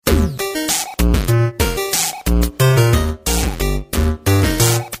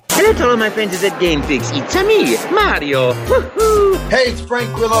all my friends at GameFix. It's me, Mario. Woohoo! Hey, it's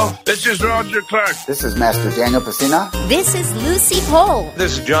Frank Grillo. This is Roger Clark. This is Master Daniel Pacina. This is Lucy Pohl.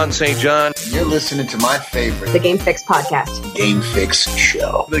 This is John St. John. You're listening to my favorite, the GameFix podcast. Game Fix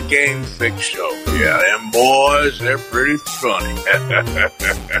Show. The Game Fix Show. Yeah, them boys, they're pretty funny.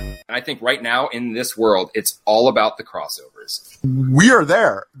 I think right now in this world, it's all about the crossovers. We are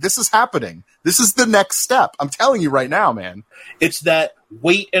there. This is happening. This is the next step. I'm telling you right now, man. It's that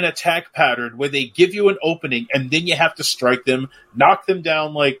wait and attack pattern where they give you an opening and then you have to strike them, knock them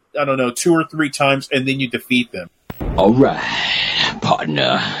down like, I don't know, 2 or 3 times, and then you defeat them. All right,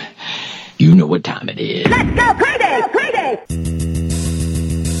 partner. You know what time it is. Let's go, Payday! Payday!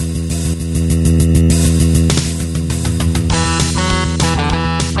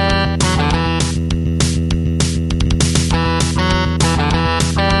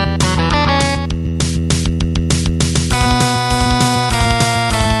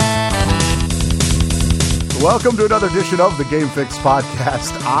 Welcome to another edition of the Game Fix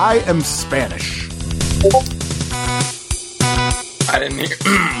podcast. I am Spanish. I didn't hear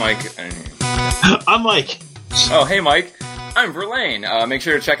Mike. I'm Mike. Oh, hey, Mike. I'm Verlaine. Make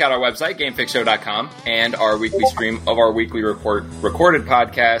sure to check out our website, GameFixShow.com, and our weekly stream of our weekly recorded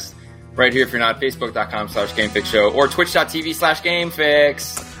podcast right here if you're not, Facebook.com/GameFixShow or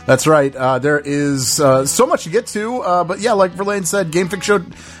Twitch.tv/GameFix. That's right. There is so much to get to, but yeah, like Verlaine said,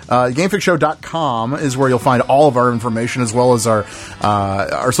 GameFixShow.com is where you'll find all of our information, as well as our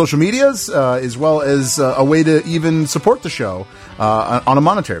social medias, as well as a way to even support the show on a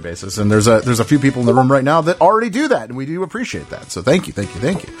monetary basis. And there's a few people in the room right now that already do that, and we do appreciate that. So thank you.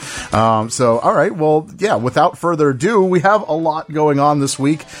 So all right, well, yeah. Without further ado, we have a lot going on this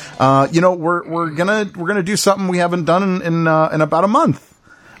week. We're gonna do something we haven't done in about a month.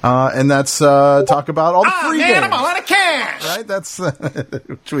 And that's talk about all the free games. I'm out of cash! Right? That's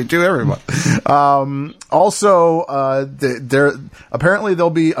which we do every month. Also, apparently there'll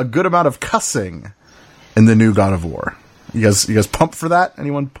be a good amount of cussing in the new God of War. You guys pumped for that?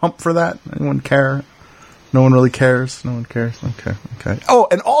 Anyone pumped for that? Anyone care? No one really cares. No one cares. Okay. Oh,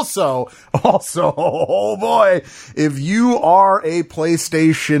 and also, oh boy, if you are a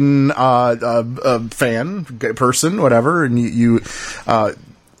PlayStation fan, person, whatever, and you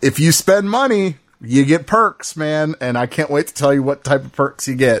if you spend money, you get perks, man, and I can't wait to tell you what type of perks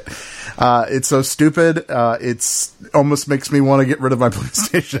you get. It's so stupid. It's almost makes me want to get rid of my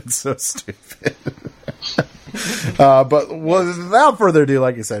PlayStation. It's so stupid. But without further ado,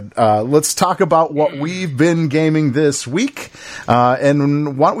 like I said, let's talk about what we've been gaming this week.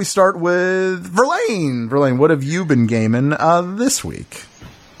 And why don't we start with Verlaine? Verlaine, what have you been gaming this week?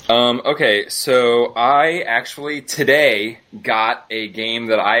 Okay, so I actually today got a game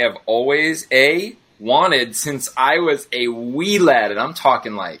that I have always wanted since I was a wee lad, and I'm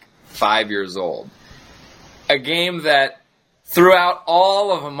talking like 5 years old. A game that throughout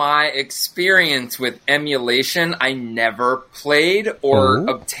all of my experience with emulation, I never played or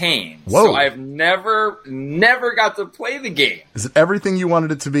obtained. Whoa. So I've never got to play the game. Is it everything you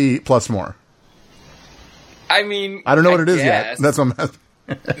wanted it to be plus more? I mean, I don't know what it is yet. That's what I'm asking.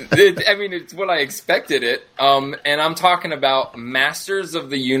 It's what I expected it. And I'm talking about Masters of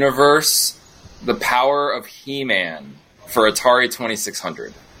the Universe, The Power of He-Man for Atari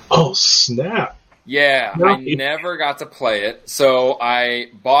 2600. Oh, snap. Yeah, I never got to play it, so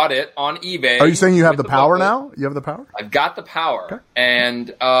I bought it on eBay. Are you saying you have the power now? You have the power? I've got the power, okay.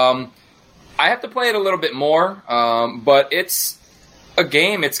 And I have to play it a little bit more, but it's a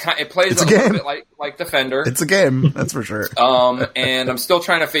game. It plays a little bit like Defender. It's a game, that's for sure. And I'm still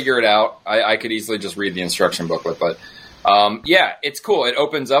trying to figure it out. I could easily just read the instruction booklet, but yeah, it's cool. It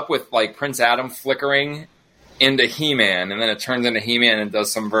opens up with like Prince Adam flickering into He-Man, and then it turns into He-Man and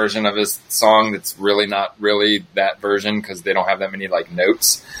does some version of his song that's really not really that version because they don't have that many like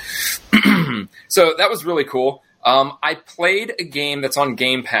notes. So that was really cool. I played a game that's on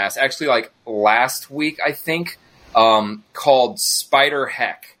Game Pass actually like last week, I think, called Spider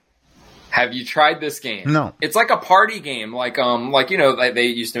Heck. Have you tried this game? No. It's like a party game, like they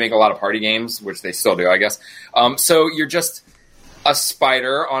used to make a lot of party games, which they still do, I guess. So you're just a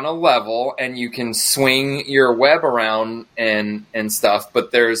spider on a level, and you can swing your web around and stuff,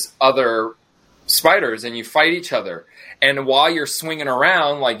 but there's other spiders, and you fight each other. And while you're swinging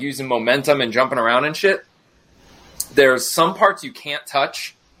around, like using momentum and jumping around and shit, there's some parts you can't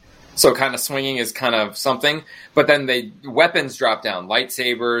touch, so kind of swinging is kind of something, but then weapons drop down,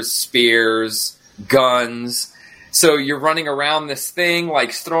 lightsabers, spears, guns, so you're running around this thing,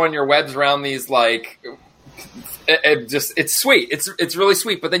 like throwing your webs around these, like... It's sweet. It's really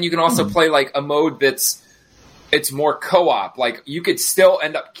sweet. But then you can also play like a mode that's it's more co-op. Like, you could still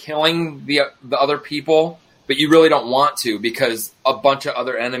end up killing the other people, but you really don't want to because a bunch of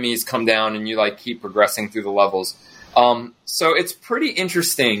other enemies come down and you like keep progressing through the levels. So it's pretty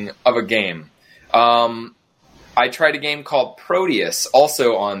interesting of a game. I tried a game called Proteus,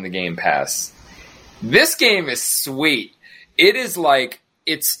 also on the Game Pass. This game is sweet. It is like,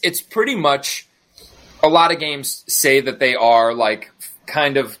 it's pretty much, a lot of games say that they are like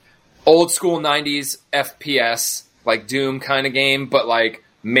kind of old school 90s FPS, like Doom kind of game, but like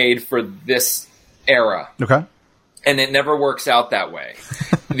made for this era. Okay. And it never works out that way.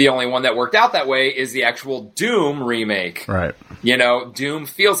 The only one that worked out that way is the actual Doom remake. Right. You know, Doom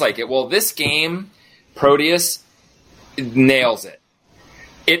feels like it. Well, this game, Proteus, nails it.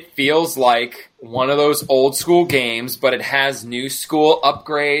 It feels like one of those old school games, but it has new school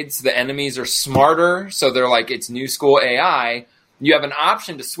upgrades. The enemies are smarter, so they're like, it's new school AI. You have an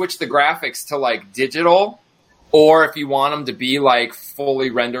option to switch the graphics to like digital, or if you want them to be like fully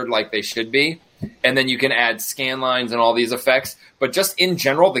rendered like they should be. And then you can add scan lines and all these effects. But just in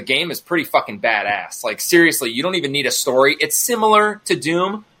general, the game is pretty fucking badass. Like, seriously, you don't even need a story. It's similar to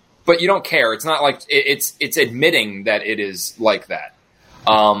Doom, but you don't care. It's not like it's admitting that it is like that.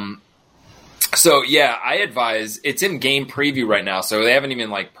 So yeah, I advise, it's in game preview right now, so they haven't even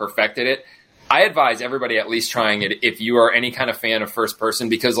like perfected it. I advise everybody at least trying it if you are any kind of fan of first person,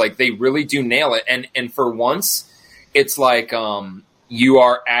 because like they really do nail it. And for once, it's like you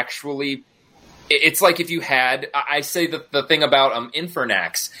are actually, it's like if you had, I say the thing about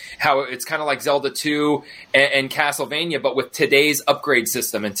Infernax, how it's kind of like Zelda 2 and Castlevania, but with today's upgrade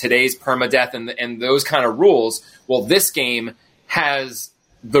system and today's permadeath and those kind of rules. Well, this game has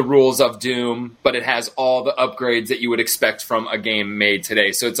the rules of Doom, but it has all the upgrades that you would expect from a game made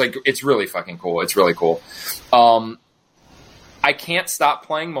today. So it's like, it's really fucking cool. It's really cool. I can't stop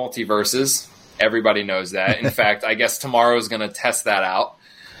playing Multiverses. Everybody knows that. In fact, I guess tomorrow is going to test that out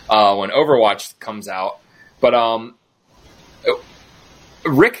when Overwatch comes out. But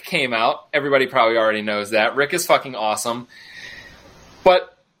Rick came out. Everybody probably already knows that. Rick is fucking awesome. But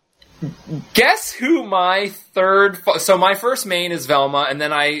guess who my third... So my first main is Velma, and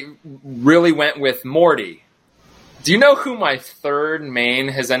then I really went with Morty. Do you know who my third main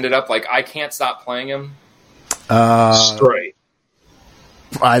has ended up? Like, I can't stop playing him. Straight.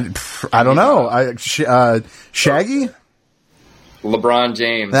 I don't know. Shaggy? LeBron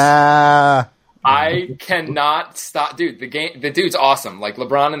James. Nah. I cannot stop. Dude, the dude's awesome. Like,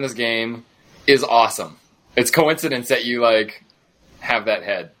 LeBron in this game is awesome. It's coincidence that you, like, have that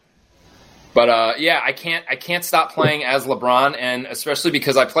head. But yeah, I can't stop playing as LeBron, and especially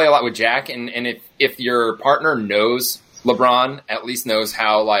because I play a lot with Jack, and if your partner knows LeBron, at least knows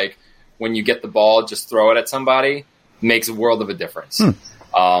how, like, when you get the ball, just throw it at somebody, makes a world of a difference.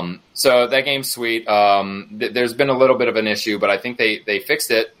 So that game's sweet. There's been a little bit of an issue, but I think they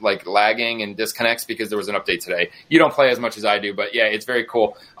fixed it, like lagging and disconnects, because there was an update today. You don't play as much as I do, but yeah, it's very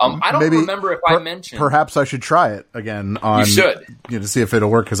cool. I don't remember if I mentioned. Perhaps I should try it again on. You should. To see if it'll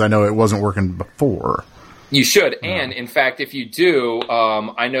work, because I know it wasn't working before. You should. And in fact, if you do,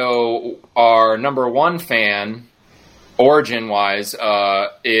 I know our number one fan, Origin-wise,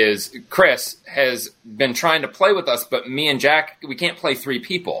 is Chris, has been trying to play with us, but me and Jack, we can't play 3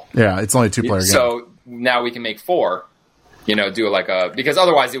 people. Yeah, it's only 2-player game. So now we can make 4. Do like because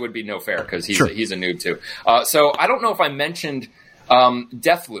otherwise it would be no fair, because he's a noob too. So I don't know if I mentioned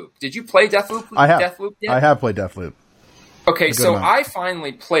Deathloop. Did you play Deathloop? I have. Deathloop yet? I have played Deathloop. Okay, so I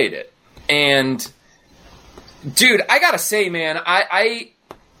finally played it, and dude, I gotta say, man, I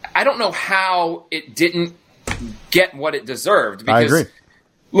don't know how it didn't get what it deserved. Because, I agree.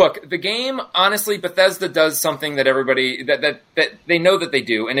 Look, the game, honestly, Bethesda does something that everybody that they know that they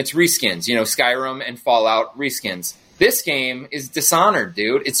do, and it's reskins. Skyrim and Fallout reskins. This game is Dishonored,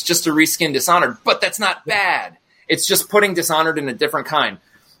 dude. It's just a reskin Dishonored, but that's not bad. It's just putting Dishonored in a different kind.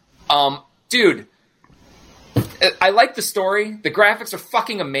 Dude, I like the story. The graphics are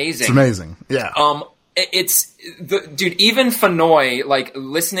fucking amazing. It's amazing. Yeah. Dude, even Fenoy, like,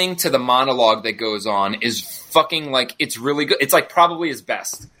 listening to the monologue that goes on is fucking, like, it's really good. It's, like, probably his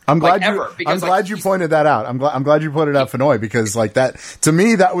best. I'm glad you pointed that out. I'm glad you pointed out Fenoy, because, like, that, to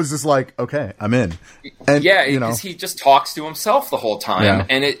me, that was just like, okay, I'm in. And, yeah, because he just talks to himself the whole time,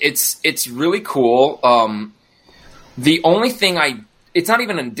 and it's really cool. The only thing it's not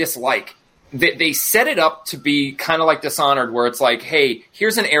even a dislike. They set it up to be kind of like Dishonored, where it's like, hey,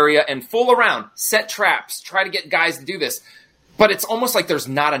 here's an area, and fool around, set traps, try to get guys to do this. But it's almost like there's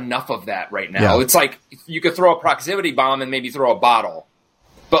not enough of that right now. Yeah. It's like you could throw a proximity bomb and maybe throw a bottle.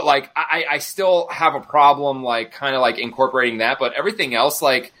 But, like, I still have a problem, like, kind of like incorporating that. But everything else,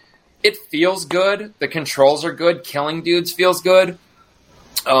 like, it feels good. The controls are good. Killing dudes feels good.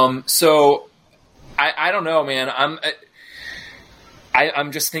 So I don't know, man.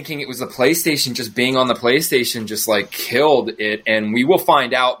 I'm just thinking it was the PlayStation, just being on the PlayStation just like killed it. And we will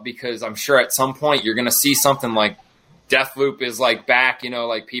find out, because I'm sure at some point you're going to see something like Deathloop is like back,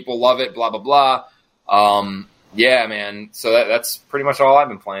 like people love it, blah, blah, blah. Yeah, man. So that's pretty much all I've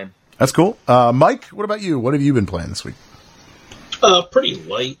been playing. That's cool. Mike, what about you? What have you been playing this week? Pretty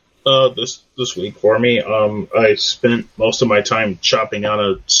light this week for me. I spent most of my time chopping down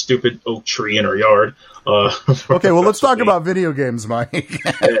a stupid oak tree in our yard. Okay, well, let's talk about video games, Mike.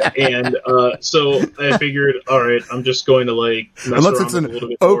 And so I figured, all right, I'm just going to mess unless around it's with an a little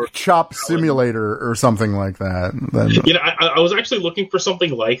bit oak more. chop simulator or something like that. Then I was actually looking for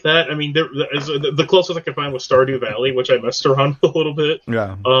something like that. I mean, the closest I could find was Stardew Valley, which I messed around with a little bit.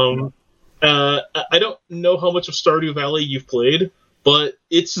 Yeah. I don't know how much of Stardew Valley you've played, but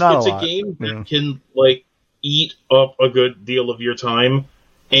it's a game that can eat up a good deal of your time,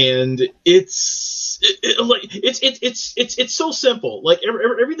 and it's so simple. Like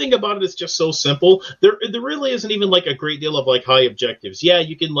everything about it is just so simple. There really isn't even a great deal of high objectives. Yeah,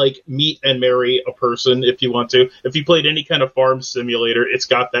 you can meet and marry a person if you want to. If you played any kind of farm simulator, it's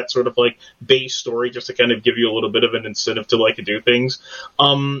got that sort of base story just to kind of give you a little bit of an incentive to do things.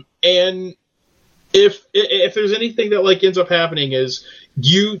 And if there's anything that ends up happening is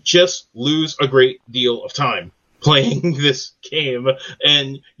you just lose a great deal of time playing this game,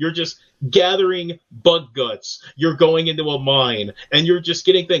 and you're just gathering bug guts. You're going into a mine, and you're just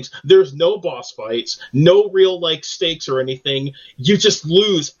getting things. There's no boss fights, no real stakes or anything. You just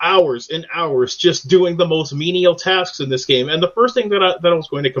lose hours and hours just doing the most menial tasks in this game. And the first thing that I was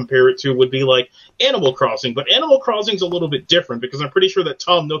going to compare it to would be Animal Crossing, but Animal Crossing's a little bit different because I'm pretty sure that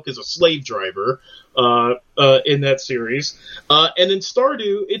Tom Nook is a slave driver in that series. And in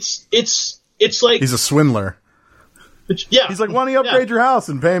Stardew, it's like he's a swindler. Yeah, he's like, why don't you upgrade your house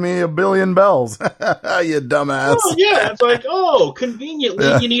and pay me 1 billion bells? You dumbass. Oh, yeah, it's conveniently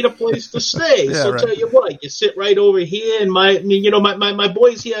you need a place to stay. Yeah, so right. tell you what, you sit right over here, and my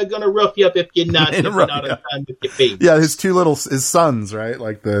boys here are gonna rough you up if you're not on time with your baby. Yeah, his his sons, right?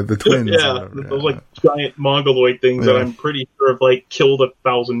 The twins. Yeah, those giant mongoloid things that I'm pretty sure have killed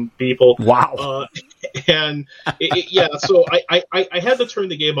 1,000 people. Wow. And so I had to turn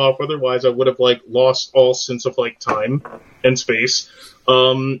the game off, otherwise I would have lost all sense of time and space.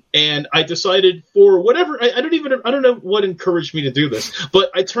 And I decided for whatever I don't know what encouraged me to do this,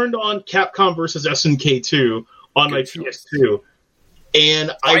 but I turned on Capcom vs. SNK 2 on my PS2,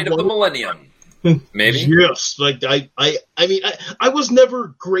 and Fight of the Millennium. Maybe. Yes, I was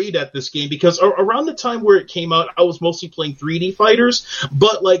never great at this game because around the time where it came out, I was mostly playing 3D fighters.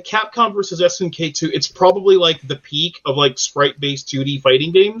 But Capcom vs. SNK 2, it's probably the peak of sprite-based 2D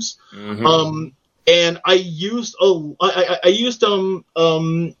fighting games. Mm-hmm. And I used Hibiki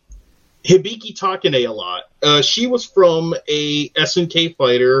Takane a lot. She was from a SNK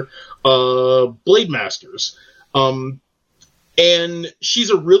fighter, Blade Masters. And she's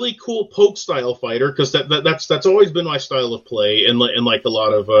a really cool poke style fighter because that's always been my style of play in a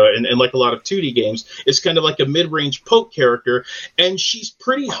lot of 2D games. It's kind of a mid-range poke character, and she's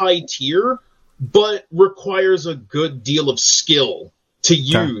pretty high tier, but requires a good deal of skill to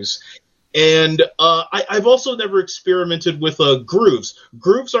use. And I've also never experimented with grooves.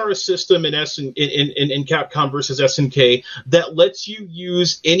 Grooves are a system in Capcom versus SNK that lets you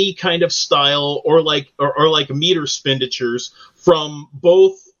use any kind of style or meter expenditures from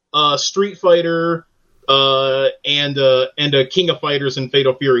both Street Fighter and King of Fighters and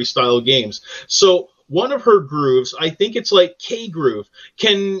Fatal Fury style games. So one of her grooves, I think it's K groove,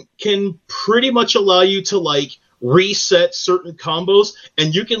 can pretty much allow you to reset certain combos,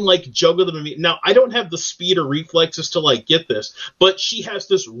 and you can juggle them. Now, I don't have the speed or reflexes to get this, but she has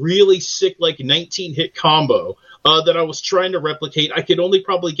this really sick 19-hit combo that I was trying to replicate. I could only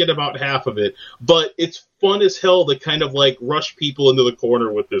probably get about half of it, but it's fun as hell to kind of rush people into the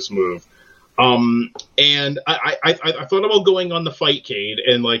corner with this move. And I thought about going on the Fightcade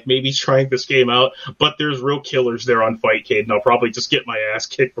and maybe trying this game out, but there's real killers there on Fightcade, and I'll probably just get my ass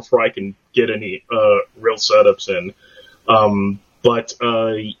kicked before I can get any real setups in. And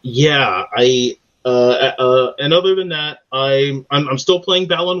other than that, I'm still playing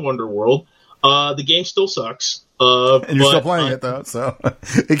Balan Wonderworld. The game still sucks. And you're still playing it though, so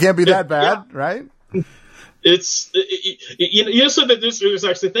it can't be that bad, right? You said that there's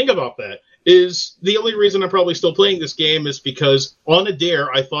actually a thing about that. Is the only reason I'm probably still playing this game is because on a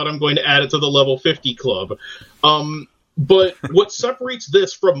dare I thought I'm going to add it to the level 50 club. But what separates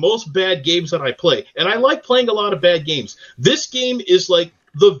this from most bad games that I play, and I like playing a lot of bad games, this game is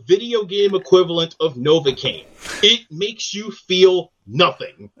the video game equivalent of Novocaine. It makes you feel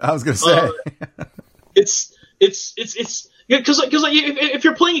nothing. I was going to say. It's because if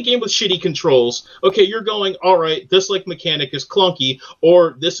you're playing a game with shitty controls, okay, you're going, all right, this like mechanic is clunky,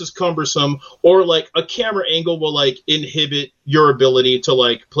 or this is cumbersome, or like a camera angle will like inhibit your ability to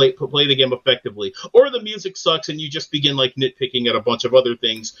like play the game effectively, or the music sucks and you just begin like nitpicking at a bunch of other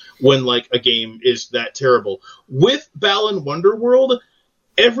things when like a game is that terrible. With Balan Wonderworld,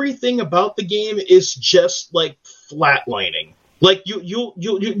 everything about the game is just like flatlining. Like you'll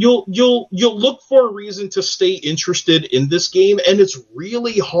look for a reason to stay interested in this game, and it's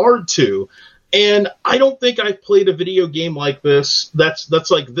really hard to. And I don't think I've played a video game like this that's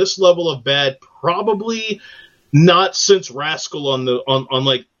like this level of bad, probably not since Rascal on the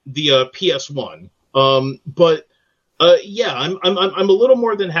PS1. Yeah, I'm a little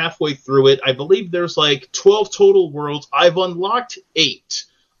more than halfway through it. I believe there's like 12 total worlds. I've unlocked 8.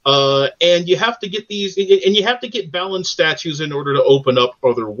 And you have to get these, and you have to get Balan statues in order to open up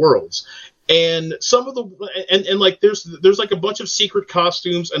other worlds. And some of the, and like there's like a bunch of secret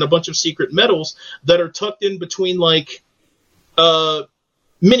costumes and a bunch of secret medals that are tucked in between like,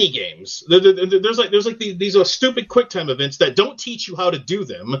 mini games. There's like these stupid QuickTime events that don't teach you how to do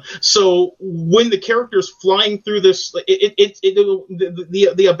them. So when the character's flying through this,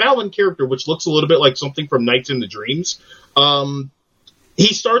 the Balan character, which looks a little bit like something from Nights in the Dreams,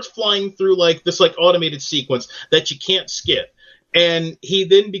 he starts flying through like this like automated sequence that you can't skip. And he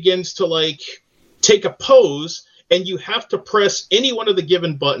then begins to like take a pose, and you have to press any one of the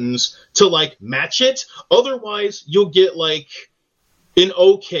given buttons to like match it. Otherwise you'll get like an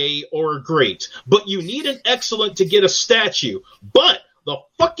okay or a great. But you need an excellent to get a statue. But the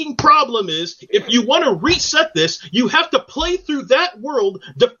fucking problem is, if you want to reset this, you have to play through that world,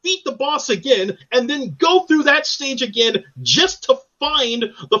 defeat the boss again, and then go through that stage again just to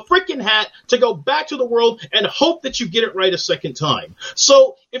find the freaking hat to go back to the world and hope that you get it right a second time.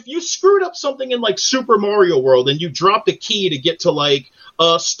 So if you screwed up something in like Super Mario World and you dropped a key to get to like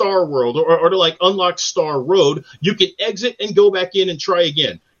Star World or to like unlock Star Road, you can exit and go back in and try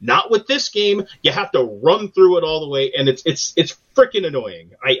again. Not with this game. You have to run through it all the way, and it's freaking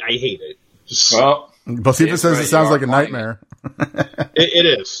annoying. I hate it. Well, Bosifa says it sounds like a nightmare.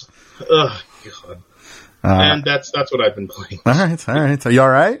 It is. Ugh, God. And that's what I've been playing. All right. Are you all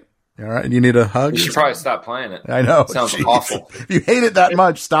right? You all right? You need a hug? You should probably stop playing it. I know. It sounds Jeez. awful. If you hate it that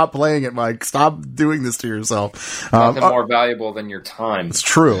much, stop playing it, Mike. Stop doing this to yourself. Nothing more valuable than your time. It's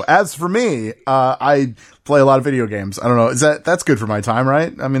true. As for me, I play a lot of video games. I don't know. That's good for my time,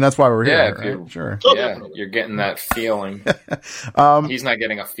 right? I mean, that's why we're here. Yeah, right? Sure. Yeah, you're getting that feeling. He's not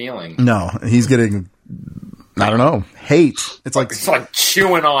getting a feeling. No, he's getting, I don't know, hate. It's like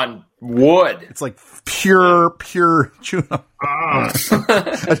chewing on wood. It's like pure chewing on. I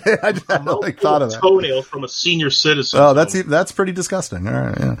hadn't thought of that. Toenail from a senior citizen. Oh, that's pretty disgusting. All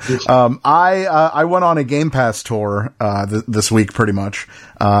right, yeah. I went on a Game Pass tour this week, pretty much,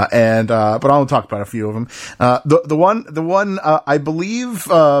 but I'll talk about a few of them. The one I believe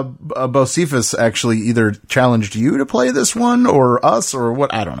Bocephus actually either challenged you to play this one or us or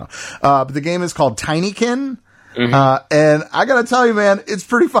what, I don't know. But the game is called Tinykin. Mm-hmm. And I gotta tell you, man, it's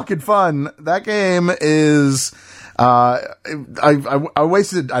pretty fucking fun. That game is, I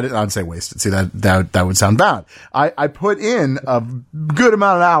wasted, I didn't say wasted. See, that would sound bad. I put in a good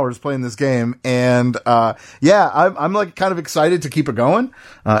amount of hours playing this game, and, I'm like kind of excited to keep it going.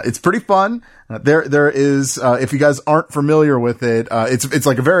 It's pretty fun. There is, if you guys aren't familiar with it, it's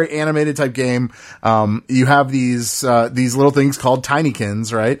like a very animated type game. You have these little things called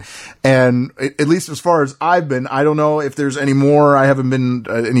Tinykins, right? And at least as far as I've been, I don't know if there's any more. I haven't been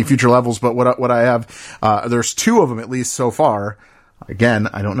any future levels, but what I have, there's 2 of them at least so far. Again,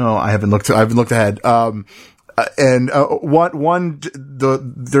 I don't know. I haven't looked ahead. They're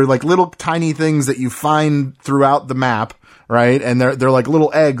like little tiny things that you find throughout the map. Right. And they're like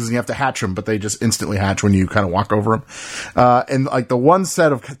little eggs and you have to hatch them, but they just instantly hatch when you kind of walk over them. And like the one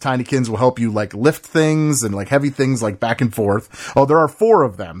set of Tinykins will help you like lift things and like heavy things like back and forth. Oh, there are 4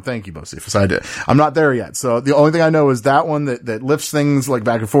 of them. Thank you, Bocephus. I'm not there yet. So the only thing I know is that one that lifts things like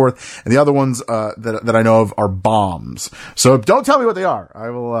back and forth. And the other ones, that I know of are bombs. So don't tell me what they are. I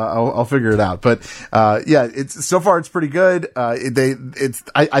will, I'll figure it out. But, so far it's pretty good. I think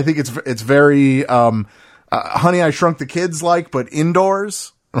it's very, Honey, I Shrunk the Kids but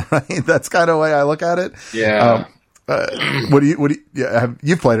indoors, right? That's kind of the way I look at it. Yeah.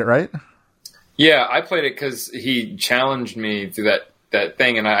 You've played it, right? Yeah, I played it because he challenged me through that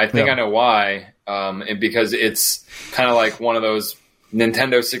thing, and I think I know why. Because it's kind of like one of those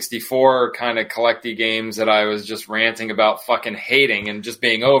Nintendo 64 kind of collecty games that I was just ranting about fucking hating and just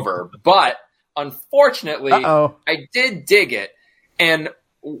being over. But unfortunately, I did dig it. And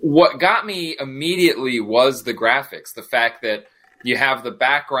what got me immediately was the graphics. The fact that you have the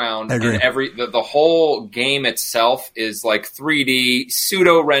background and the whole game itself is like 3D,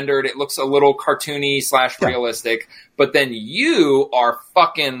 pseudo rendered. It looks a little cartoony / realistic, but then you are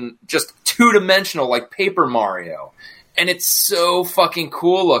fucking just 2-dimensional like Paper Mario. And it's so fucking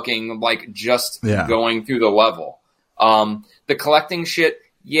cool looking, like just going through the level. The collecting shit,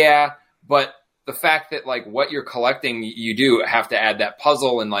 but the fact that like what you're collecting, you do have to add that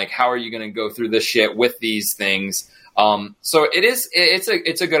puzzle and like how are you going to go through this shit with these things? So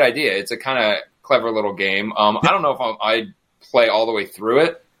it's a good idea. It's a kind of clever little game. I don't know if I'd play all the way through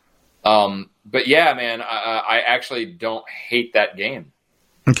it. But yeah, man, I actually don't hate that game.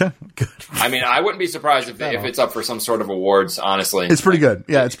 Okay, good. I mean, I wouldn't be surprised if it's up for some sort of awards, honestly. It's pretty good.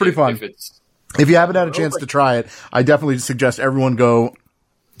 Yeah, it's pretty fun. If you haven't had a chance to try it, I definitely suggest everyone go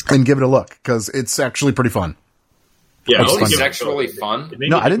and give it a look because it's actually pretty fun. Yeah, it's sexually fun.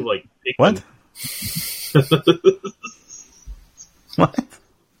 No, I didn't. Like, what? What?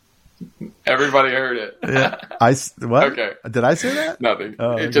 Everybody heard it. Yeah. What? Okay. Did I say that? Nothing.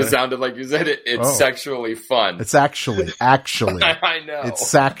 Oh, it just sounded like you said it. It's sexually fun. It's actually. I know.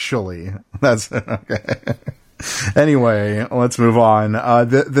 It's actually. That's okay. Anyway, let's move on.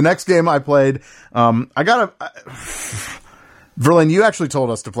 The next game I played, Verlaine, you actually told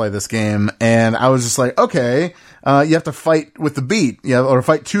us to play this game, and I was just like, okay, you have to fight with the beat, or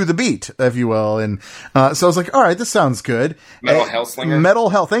fight to the beat, if you will. And so I was like, all right, this sounds good. Metal Hellslinger? Metal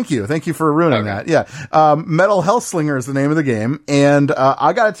Hell, thank you for ruining that. Yeah. Metal Hellslinger is the name of the game, and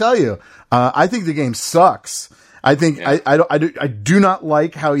I gotta tell you, I think the game sucks. I think I do not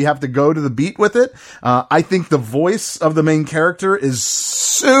like how you have to go to the beat with it. I think the voice of the main character is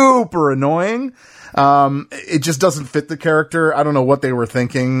super annoying. It just doesn't fit the character. I don't know what they were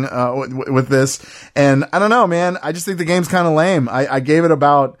thinking, with this. And I don't know, man. I just think the game's kind of lame. I gave it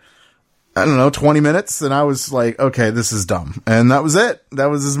about, 20 minutes and I was like, okay, this is dumb. And that was it. That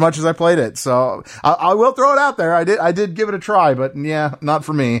was as much as I played it. So I will throw it out there. I did give it a try, but yeah, not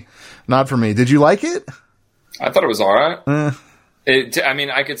for me. Not for me. Did you like it? I thought it was all right.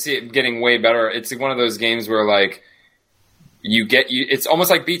 I could see it getting way better. It's one of those games where like, it's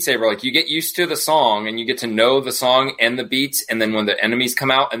almost like Beat Saber. Like you get used to the song and you get to know the song and the beats. And then when the enemies come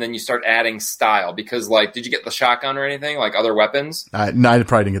out and then you start adding style because like, did you get the shotgun or anything like other weapons? No, I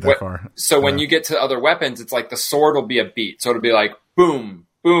probably didn't get that far. So when you get to other weapons, it's like the sword will be a beat. So it'll be like boom,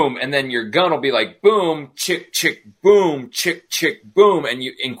 boom. And then your gun will be like boom, chick, chick, boom, chick, chick, boom. And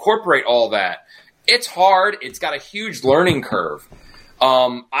you incorporate all that. It's hard. It's got a huge learning curve.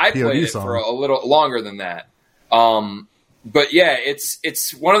 I played it for a little longer than that. But yeah,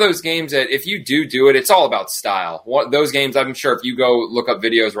 it's one of those games that if you do it, it's all about style. Those games, I'm sure if you go look up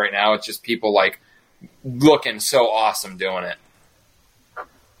videos right now, it's just people like looking so awesome doing it.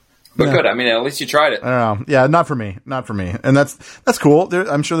 But good. I mean, at least you tried it. I don't know. Yeah, not for me. And that's cool.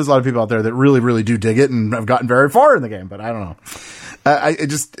 I'm sure there's a lot of people out there that really, really do dig it and have gotten very far in the game, but I don't know. I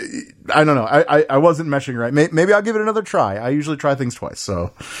don't know. I wasn't meshing right. Maybe I'll give it another try. I usually try things twice.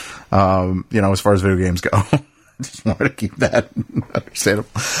 So, as far as video games go. Just wanted to keep that understandable.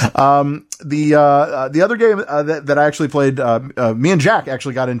 The other game that I actually played, me and Jack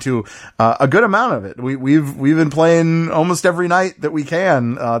actually got into a good amount of it. We've been playing almost every night that we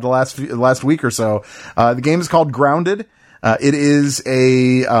can the last week or so. The game is called Grounded. It is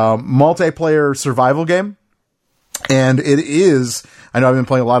a multiplayer survival game. And it is, I know I've been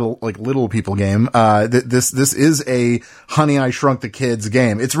playing a lot of like Little People game. This is a Honey, I Shrunk the Kids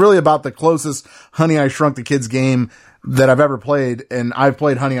game. It's really about the closest Honey, I Shrunk the Kids game that I've ever played. And I've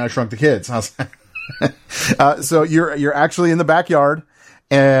played Honey, I Shrunk the Kids. So you're actually in the backyard.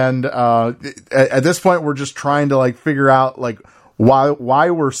 And, at this point, we're just trying to like figure out like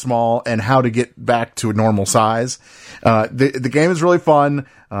why we're small and how to get back to a normal size. The game is really fun.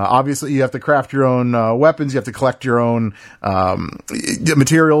 Obviously you have to craft your own, weapons. You have to collect your own,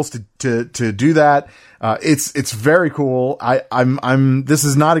 materials to do that. It's very cool. This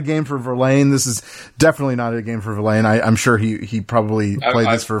is not a game for Verlaine. This is definitely not a game for Verlaine. I'm sure he probably played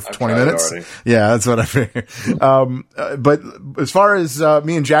this for 20 minutes. Yeah, that's what I figured. But as far as,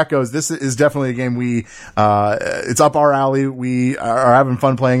 me and Jack goes, this is definitely a game it's up our alley. We are having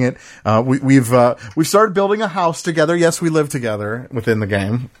fun playing it. We've started building a house together. Yes, we live together within the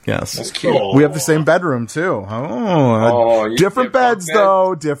game. Yes. That's cute. We have the same bedroom too. Different beds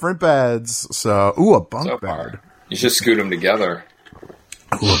though. Different beds. So, a bunk bed. You should scoot them together.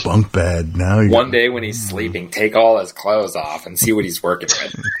 Ooh, a bunk bed. Now you One day when he's sleeping, take all his clothes off and see what he's working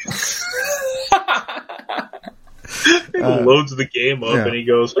with. He loads the game up yeah. and he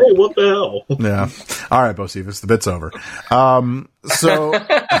goes, "Hey, what the hell?" Yeah. All right, Bocephus, the bit's over. I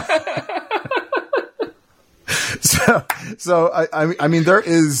mean,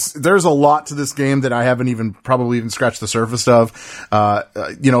 there's a lot to this game that I haven't probably even scratched the surface of.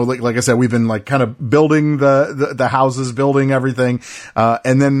 Like I said, we've been like kind of building the houses, building everything.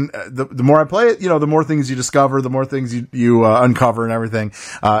 And then the more I play it, the more things you discover, the more things you uncover and everything.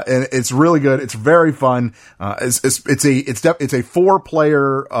 And it's really good. It's very fun. It's a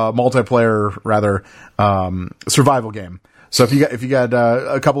 4-player, multiplayer rather, survival game. So if you got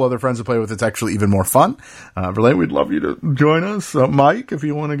a couple other friends to play with, it's actually even more fun. Verlaine, we'd love you to join us. Mike, if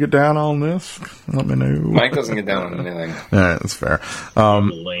you want to get down on this, let me know. Mike doesn't get down on anything. Yeah, that's fair.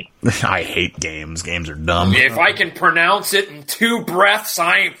 I hate games. Games are dumb. If I can pronounce it in 2 breaths,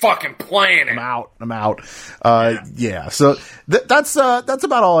 I ain't fucking playing it. I'm out. Yeah. So that's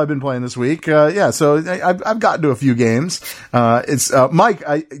about all I've been playing this week. So I've gotten to a few games. It's Mike.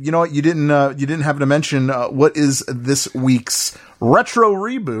 You know what? You didn't happen to mention what is this week's retro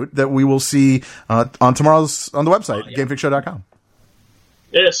reboot that we will see on the website, GameFixShow.com.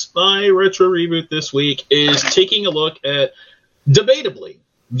 Yes, my retro reboot this week is taking a look at, debatably,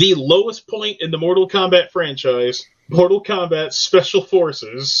 the lowest point in the Mortal Kombat franchise, Mortal Kombat Special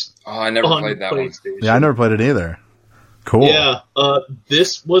Forces. Oh, I never played that one. Yeah, I never played it either. Cool. Yeah,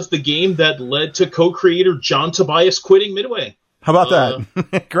 this was the game that led to co-creator John Tobias quitting Midway. How about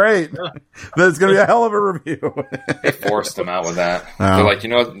that? Great. Yeah. That's going to be a hell of a review. They forced him out with that. They're like,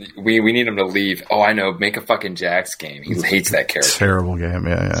 we need him to leave. Oh, I know. Make a fucking Jax game. He hates that character. Terrible game.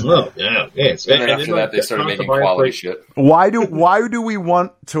 Yeah. Oh, yeah. And then after that, they started making quality shit. Why do we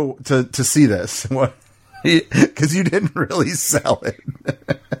want to see this? Because you didn't really sell it.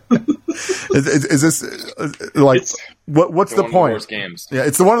 Is this like what's the point? One of the worst games. Yeah,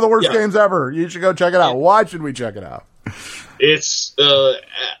 it's one of the worst games ever. You should go check it out. Why should we check it out? It's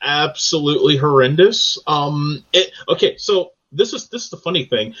absolutely horrendous. Okay, so this is the funny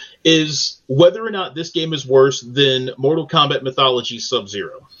thing is whether or not this game is worse than Mortal Kombat Mythology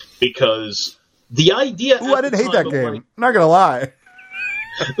Sub-Zero, because the idea. Ooh, I didn't hate that game. I'm not gonna lie.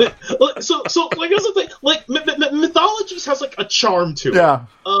 So like that's the thing. Like Mythologies has like a charm to it. Yeah.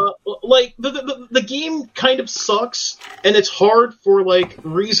 Like the game kind of sucks, and it's hard for like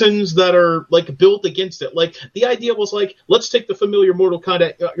reasons that are like built against it. Like the idea was like, let's take the familiar Mortal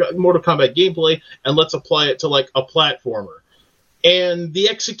Kombat gameplay and let's apply it to like a platformer, and the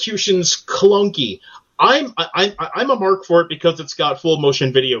execution's clunky. I'm a mark for it because it's got full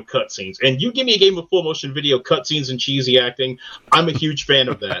motion video cutscenes, and you give me a game with full motion video cutscenes and cheesy acting, I'm a huge fan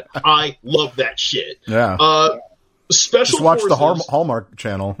of that. I love that shit. Yeah. Special Just watch Forces, the Hallmark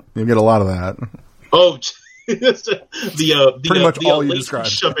channel. You'll get a lot of that. Oh, the pretty much all you Lacey described.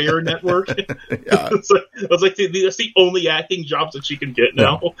 Chabert network. Yeah. It's like that's the only acting jobs that she can get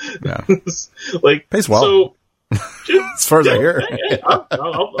now. Yeah. Like pays well. So, as far as I hear,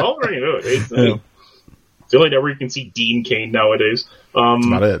 I'll bring it out. The only network you can see Dean Cain nowadays. That's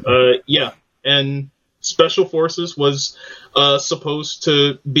about it. Yeah, and Special Forces was supposed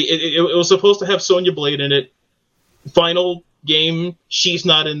to be. It was supposed to have Sonya Blade in it. Final game, she's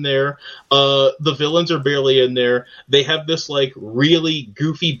not in there. The villains are barely in there. They have this like really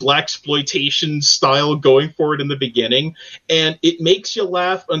goofy blaxploitation style going for it in the beginning, and it makes you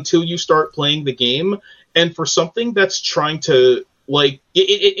laugh until you start playing the game. And for something that's trying to like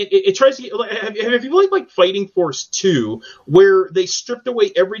it tries to get, have you played like Fighting Force 2, where they stripped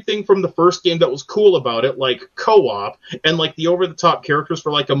away everything from the first game that was cool about it, like co-op and like the over-the-top characters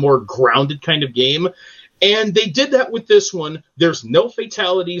for like a more grounded kind of game? And they did that with this one. There's no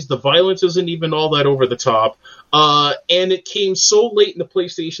fatalities. The violence isn't even all that over the top. And it came so late in the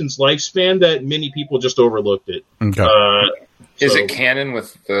PlayStation's lifespan that many people just overlooked it. Okay. Is it canon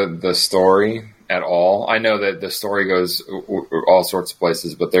with the story at all? I know that the story goes all sorts of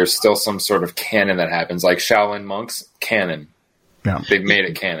places, but there's still some sort of canon that happens, like Shaolin monks canon. Yeah, they've made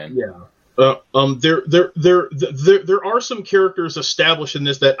it canon. Yeah. There are some characters established in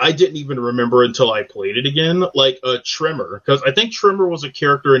this that I didn't even remember until I played it again, like Tremor, because I think Tremor was a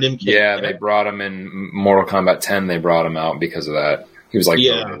character in MK. Yeah, they brought him in Mortal Kombat 10. They brought him out because of that. He was like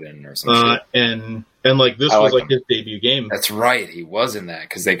voted in or some shit. And like this was like his debut game. That's right, he was in that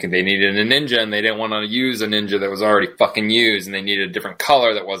because they needed a ninja and they didn't want to use a ninja that was already fucking used, and they needed a different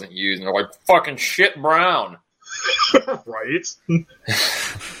color that wasn't used, and they're like, fucking shit brown. Right?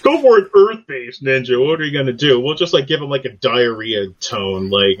 Go for an Earth-based ninja. What are you gonna do? We'll just like give him like a diarrhea tone.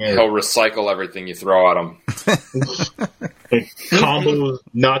 Like he'll recycle everything you throw at him. Combo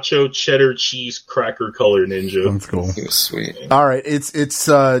nacho cheddar cheese cracker color ninja. That's cool. He was sweet. All right, it's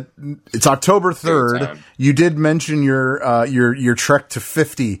October 3rd. You did mention your trek to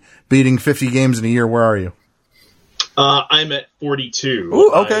 50, beating 50 games in a year. Where are you? I'm at 42.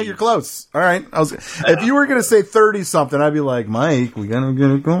 Ooh, okay, you're close. All right. If you were going to say 30 something, I'd be like, Mike, we gotta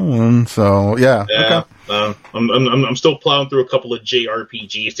get it going. So yeah. Okay. I'm still plowing through a couple of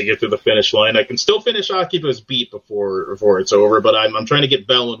JRPGs to get through the finish line. I can still finish Oculus Beat before it's over, but I'm trying to get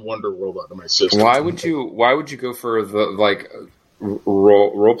Balan Wonderworld out of my system. Why would you go for the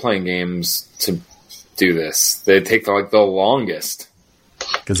role playing games to do this? They take the longest.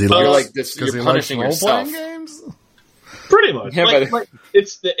 Because he you're likes, like this. You're punishing yourself. Games? Pretty much. Yeah,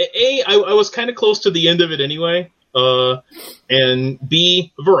 it's the A. I was kind of close to the end of it anyway. And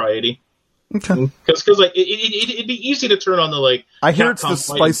B, variety. Okay. Because it'd be easy to turn on the I hear Capcom it's the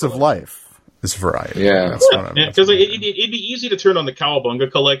spice of life. It's variety. Yeah. Because it'd be easy to turn on the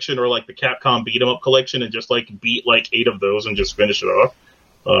Cowabunga collection or the Capcom Beat 'em Up collection and just beat 8 of those and just finish it off.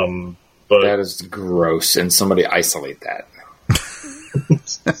 But that is gross, and somebody isolate that.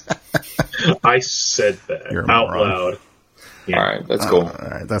 I said that out loud. Yeah. All right, that's cool. All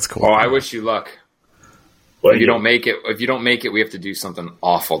right, that's cool. Oh, I wish you luck. If you don't make it, we have to do something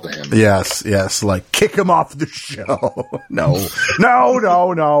awful to him. Yes, kick him off the show. No,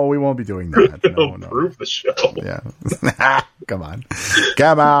 we won't be doing that. No. Improve the show. Yeah, come on.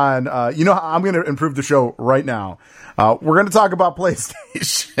 I'm going to improve the show right now. We're going to talk about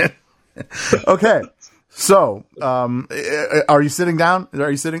PlayStation. Okay. So, are you sitting down?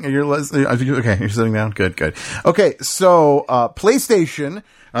 Are you sitting? Okay, you're sitting down. Good. Okay, so, PlayStation,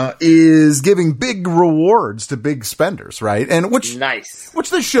 is giving big rewards to big spenders, right? And which they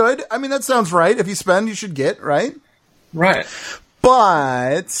should. I mean, that sounds right. If you spend, you should get, right? Right.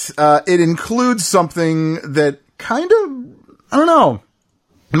 But, it includes something that kind of, I don't know.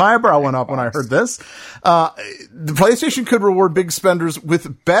 My eyebrow went up when I heard this. The PlayStation could reward big spenders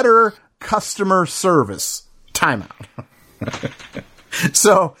with better customer service. Timeout.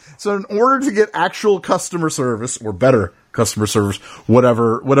 So in order to get actual customer service or better customer service,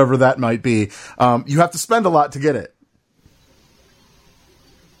 whatever that might be, you have to spend a lot to get it.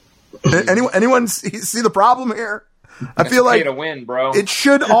 Anyone see the problem here? I feel like pay to win, bro. It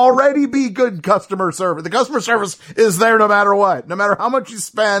should already be good customer service. The customer service is there no matter what, no matter how much you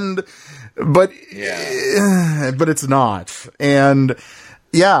spend, but it's not. And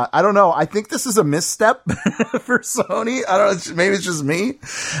yeah, I don't know. I think this is a misstep for Sony. I don't know. Maybe it's just me.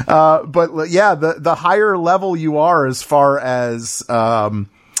 But yeah, the higher level you are as far as, what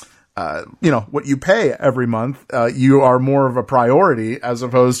you pay every month, you are more of a priority as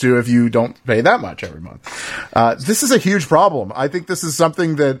opposed to if you don't pay that much every month. This is a huge problem. I think this is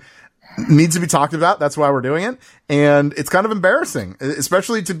something that needs to be talked about. That's why we're doing it. And it's kind of embarrassing,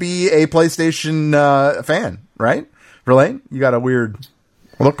 especially to be a PlayStation, fan, right? Verlaine, you got a weird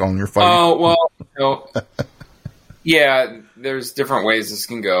look on your face. Oh, well, yeah, there's different ways this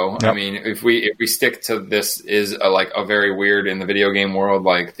can go. Yep. I mean, if we stick to this is a very weird in the video game world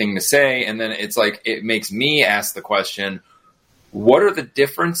thing to say, and then it's it makes me ask the question, what are the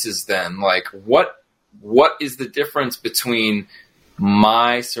differences then? What is the difference between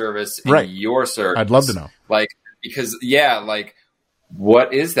my service and your service? I'd love to know. Because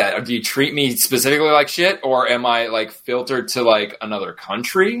what is that? Do you treat me specifically like shit, or am I filtered to another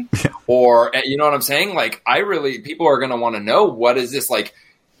country? Or you know what I'm saying? People are going to want to know, what is this?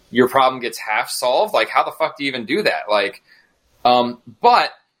 Your problem gets half solved. How the fuck do you even do that?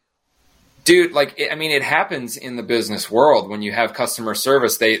 But dude, it happens in the business world when you have customer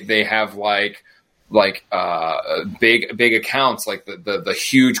service. They have big accounts, the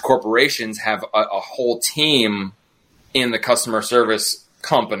huge corporations have a whole team in the customer service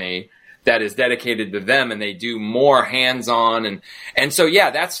company that is dedicated to them, and they do more hands-on, and so yeah,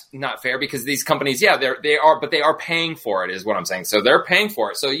 that's not fair because these companies, they are paying for it, is what I'm saying. So they're paying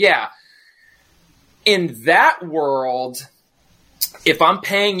for it. So yeah, in that world, if I'm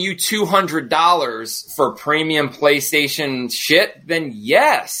paying you $200 for premium PlayStation shit, then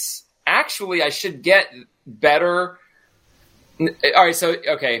yes, actually I should get better. All right, so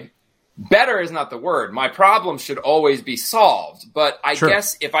okay. Better is not the word. My problem should always be solved. But I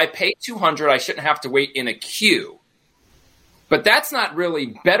guess if I pay $200, I shouldn't have to wait in a queue. But that's not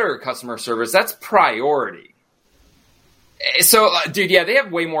really better customer service. That's priority. So, dude, yeah, they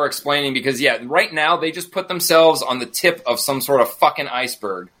have way more explaining because, right now they just put themselves on the tip of some sort of fucking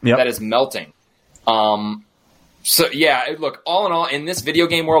iceberg that is melting. So yeah, look, all in all, in this video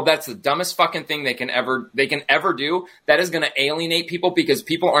game world, that's the dumbest fucking thing they can ever do. That is going to alienate people because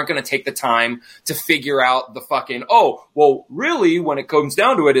people aren't going to take the time to figure out the fucking, oh, well, really, when it comes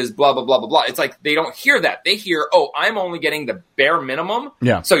down to it is blah, blah, blah, blah, blah. It's like they don't hear that. They hear, oh, I'm only getting the bare minimum.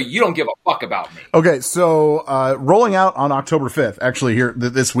 Yeah. So you don't give a fuck about me. Okay, so rolling out on October 5th, actually here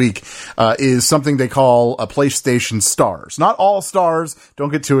this week, is something they call a PlayStation Stars. Not all stars,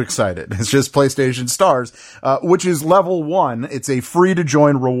 don't get too excited. It's just PlayStation Stars, which is level 1. It's a free to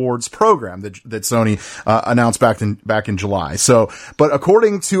join rewards program that Sony announced back in July. So, but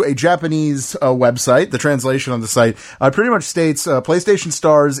according to a Japanese website, the translation on the site pretty much states PlayStation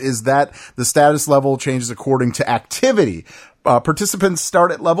Stars is that the status level changes according to activity. Participants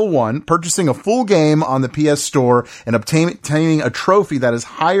start at level 1, purchasing a full game on the PS Store and obtaining a trophy that is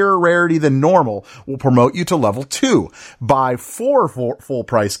higher rarity than normal will promote you to level 2. Buy 4 full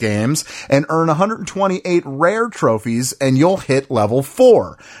price games and earn 128 rare trophies and you'll hit level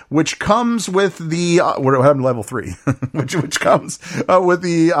 4, which comes with the, what happened to level 3? which comes with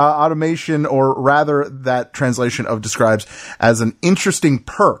the automation, or rather that translation of describes as an interesting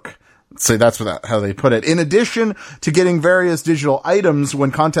perk. So that's how they put it. In addition to getting various digital items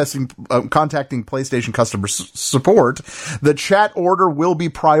when contacting PlayStation customer support, the chat order will be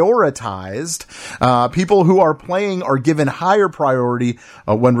prioritized. People who are playing are given higher priority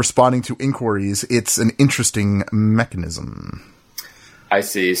when responding to inquiries. It's an interesting mechanism. I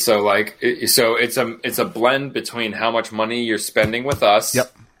see. So it's a blend between how much money you're spending with us. Yep.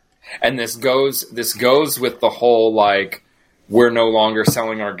 And this goes with the whole we're no longer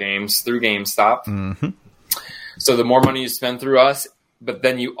selling our games through GameStop. Mm-hmm. So the more money you spend through us, but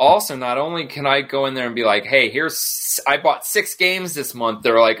then you also, not only can I go in there and be like, hey, I bought 6 games this month.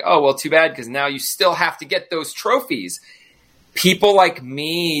 They're like, oh, well, too bad, because now you still have to get those trophies. People like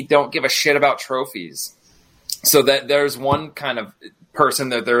me don't give a shit about trophies. So that there's one kind of person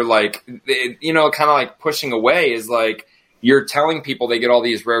that they're kind of pushing away is you're telling people they get all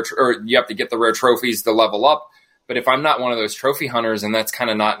these rare, or you have to get the rare trophies to level up. But if I'm not one of those trophy hunters, and that's kind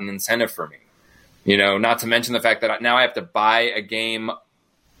of not an incentive for me, not to mention the fact that now I have to buy a game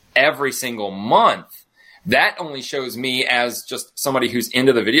every single month. That only shows me as just somebody who's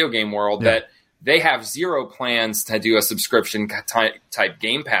into the video game world that they have zero plans to do a subscription type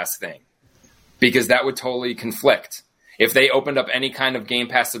Game Pass thing, because that would totally conflict. If they opened up any kind of Game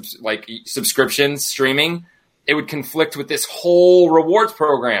Pass subscription streaming, it would conflict with this whole rewards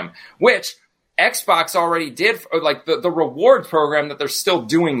program, which Xbox already did, the rewards program that they're still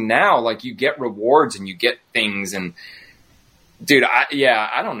doing now. You get rewards and you get things, and dude,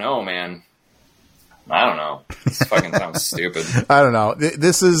 I don't know, man. I don't know. This fucking sounds stupid. I don't know.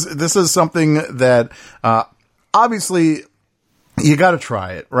 This is something that obviously you got to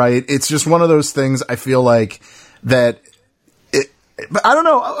try it, right? It's just one of those things. I feel like that. But I don't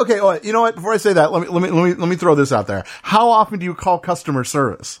know. Okay, you know what? Before I say that, let me throw this out there. How often do you call customer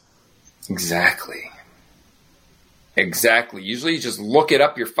service? Exactly. Usually you just look it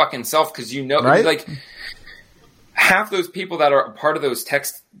up your fucking self, because right? Half those people that are part of those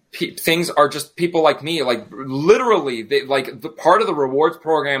text things are just people like me. Literally, the part of the rewards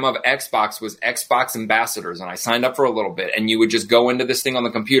program of Xbox was Xbox ambassadors, and I signed up for a little bit, and you would just go into this thing on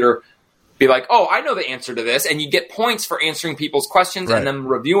the computer, be like, oh, I know the answer to this, and you get points for answering people's questions and them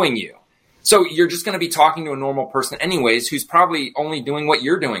reviewing you. So you're just going to be talking to a normal person anyways, who's probably only doing what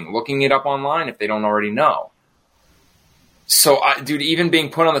you're doing, looking it up online if they don't already know. So, dude, even being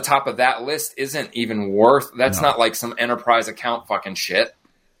put on the top of that list isn't even worth. That's not like some enterprise account fucking shit.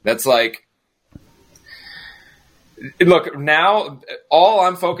 That's look, now all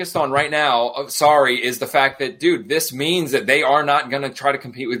I'm focused on right now, is the fact that, dude, this means that they are not going to try to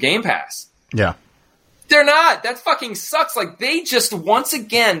compete with Game Pass. Yeah. They're not. That fucking sucks. They just once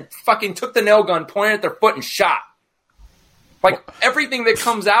again fucking took the nail gun, pointed at their foot, and shot. Everything that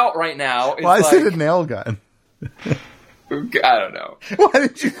comes out right now is Why is it a nail gun? I don't know. Why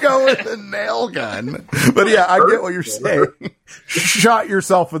did you go with a nail gun? But yeah, I get what you're saying. Shot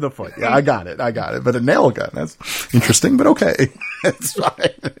yourself in the foot. Yeah, I got it. But a nail gun, that's interesting, but okay. It's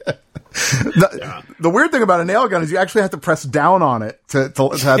fine. The weird thing about a nail gun is you actually have to press down on it to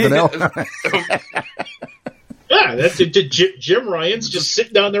have the nail gun. Yeah, that's it. Jim Ryan's just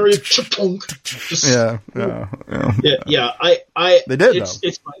sitting down there. Yeah. They did.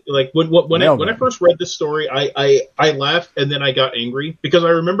 It's when I first read this story, I laughed and then I got angry, because I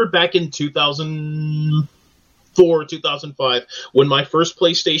remember back in 2004, 2005, when my first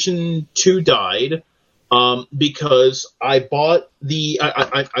PlayStation 2 died. because I bought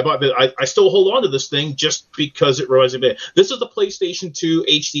I still hold on to this thing just because it reminds me. This is the PlayStation 2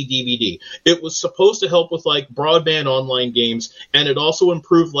 HD DVD. It was supposed to help with like broadband online games, and it also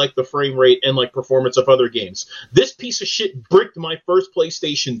improved like the frame rate and like performance of other games. This piece of shit bricked my first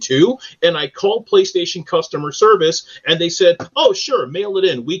PlayStation 2, and I called PlayStation customer service, and they said, "Oh, sure, mail it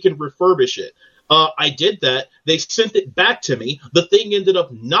in. We can refurbish it." I did that. They sent it back to me. The thing ended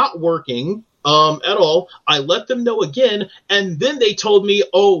up not working at all. I let them know again, and then they told me,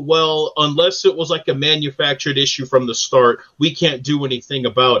 "Oh, well, unless it was like a manufactured issue from the start, we can't do anything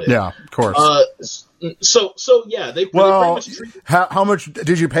about it." Yeah, of course. So yeah, they pretty much treated. How much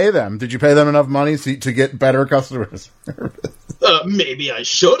did you pay them? Did you pay them enough money to get better customers? Maybe I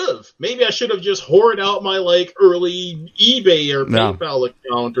should have. Maybe I should have just hoarded out my like early eBay or PayPal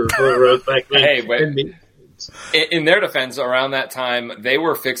account or back then. Hey, wait. In their defense, around that time, they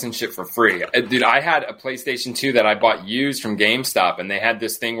were fixing shit for free. Dude, I had a PlayStation 2 that I bought used from GameStop, and they had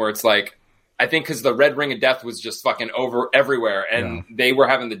this thing where it's like, I think because the Red Ring of Death was just fucking over everywhere, and they were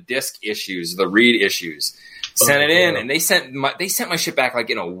having the disc issues, the read issues. Sent it in, and they sent my shit back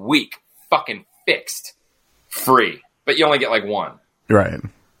like in a week, fucking fixed, free. But you only get like one. Right.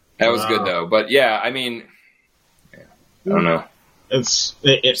 That was good though. But yeah, I mean, I don't know. It's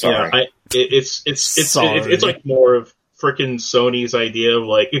Sorry. It's like more of frickin' Sony's idea of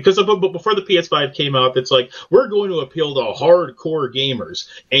like, because before the PS5 came out, it's like, we're going to appeal to hardcore gamers,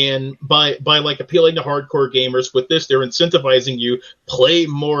 and by like appealing to hardcore gamers with this, they're incentivizing you, play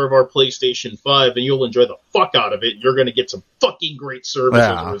more of our PlayStation 5 and you'll enjoy the fuck out of it. You're going to get some fucking great service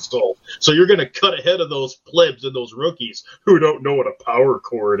as a result. So you're going to cut ahead of those plebs and those rookies who don't know what a power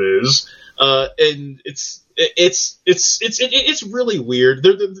cord is. And it's really weird.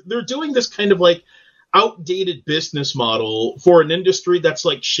 They're doing this kind of like outdated business model for an industry that's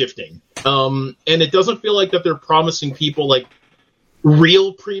like shifting. And it doesn't feel like that they're promising people like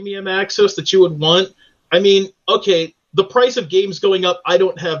real premium access that you would want. I mean, okay, the price of games going up, I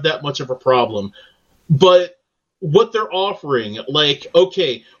don't have that much of a problem. But what they're offering, like,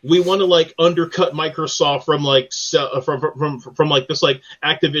 okay, we want to like undercut Microsoft from like from like this like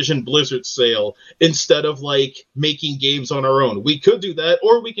Activision Blizzard sale instead of like making games on our own. We could do that,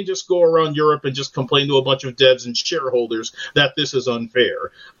 or we can just go around Europe and just complain to a bunch of devs and shareholders that this is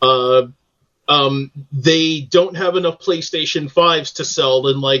unfair. They don't have enough PlayStation 5s to sell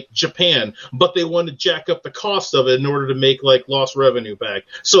in like Japan, but they want to jack up the cost of it in order to make like lost revenue back.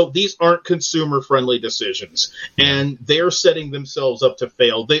 So these aren't consumer friendly decisions, and they're setting themselves up to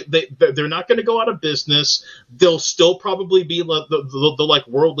fail. They're not going to go out of business. They'll still probably be the like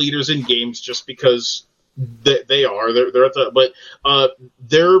world leaders in games just because they are. They're at the, but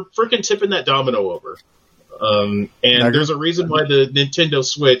they're freaking tipping that domino over. And there's a reason why the Nintendo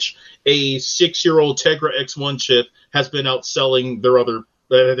Switch, a 6-year-old Tegra X1 chip, has been outselling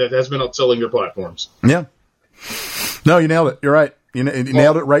their platforms. Yeah. No, you nailed it. You're right. You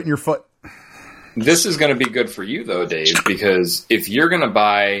nailed it right in your foot. This is going to be good for you though, Dave, because if you're going to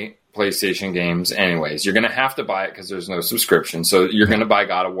buy PlayStation games anyways, you're going to have to buy it because there's no subscription. So you're going to buy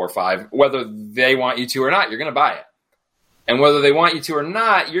God of War 5, whether they want you to or not, you're going to buy it. And whether they want you to or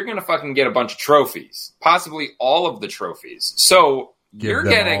not, you're going to fucking get a bunch of trophies, possibly all of the trophies. So you're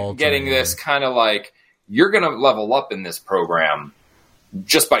getting this kind of like, you're going to level up in this program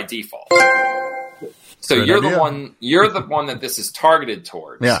just by default. So you're the one that this is targeted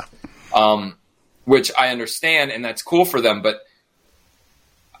towards. Yeah. Which I understand, and that's cool for them, but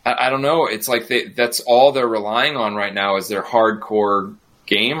I don't know. It's like that's all they're relying on right now is their hardcore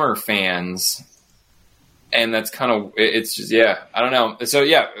gamer fans. And that's kind of, it's just, yeah, I don't know. So,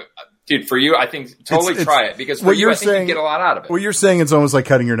 yeah, dude, for you, I think totally try it because for you, I think you get a lot out of it. Well, you're saying it's almost like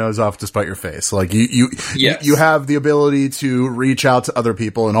cutting your nose off to spite your face. Like you have the ability to reach out to other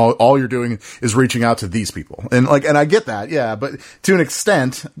people, and all you're doing is reaching out to these people. And I get that, yeah, but to an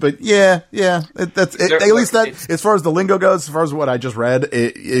extent, but at least as far as the lingo goes, as far as what I just read,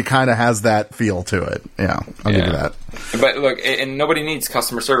 it kind of has that feel to it. Yeah, I'll give you that. But look, and nobody needs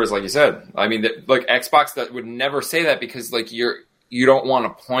customer service, like you said. I mean, like Xbox that would never say that because like you don't want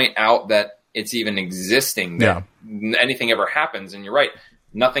to point out that it's even existing, that anything ever happens. And you're right,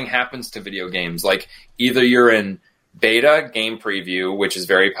 nothing happens to video games. Like either you're in beta game preview, which is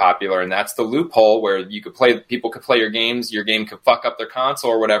very popular, and that's the loophole where people could play your games, your game could fuck up their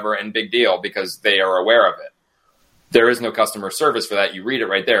console or whatever, and big deal because they are aware of it. There is no customer service for that. You read it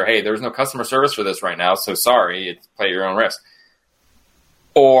right there. Hey, there's no customer service for this right now, so sorry, play at your own risk.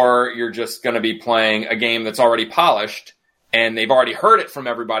 Or you're just going to be playing a game that's already polished, and they've already heard it from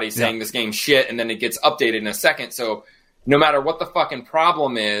everybody saying this game's shit, and then it gets updated in a second. So no matter what the fucking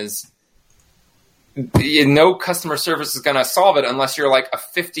problem is, no customer service is going to solve it unless you're like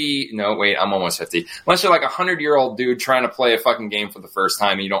I'm almost 50. Unless you're like 100-year-old dude trying to play a fucking game for the first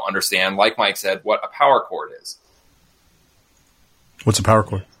time and you don't understand, like Mike said, what a power cord is. What's a power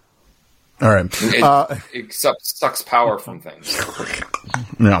cord? All right. It sucks power from things.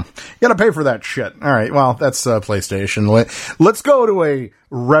 Yeah. You gotta pay for that shit. All right. Well, that's PlayStation. Let's go to a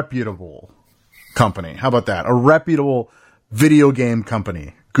reputable company. How about that? A reputable video game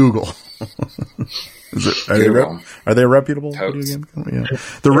company. Google. Are they a reputable video game company? Yeah.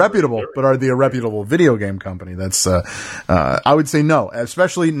 They're reputable, but are they a reputable video game company? That's, I would say no,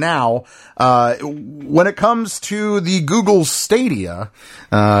 especially now, when it comes to the Google Stadia,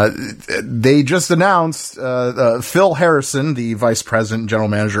 they just announced, Phil Harrison, the vice president and general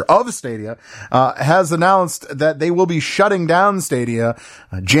manager of Stadia, has announced that they will be shutting down Stadia,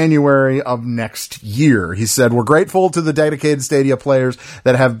 January of next year. He said, "We're grateful to the dedicated Stadia players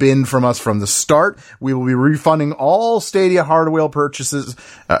that have been from us from the start. We will be refunding all Stadia hardware purchases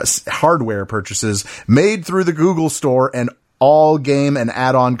made through the Google Store and all game and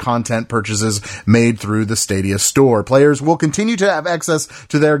add-on content purchases made through the Stadia Store. Players will continue to have access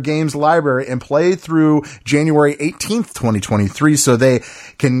to their games library and play through January 18th, 2023, so they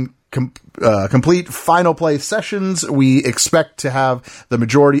can complete final play sessions. We expect to have the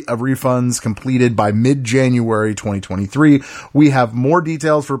majority of refunds completed by mid-January 2023. We have more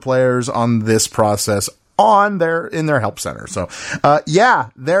details for players on this process in their help center." So, yeah,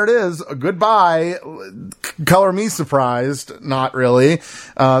 there it is. Goodbye. Color me surprised. Not really.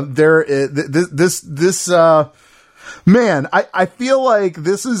 Man, I feel like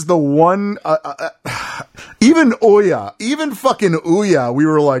this is the one, even fucking Ouya, we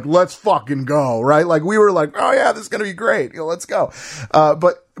were like, let's fucking go, right? Like, we were like, oh yeah, this is gonna be great, let's go.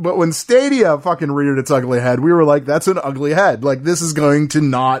 But when Stadia fucking reared its ugly head, we were like, that's an ugly head. Like, this is going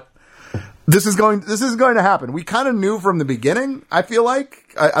to happen. We kind of knew from the beginning, I feel like.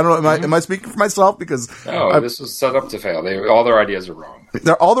 I don't know, am I speaking for myself? Because this was set up to fail. All their ideas are wrong.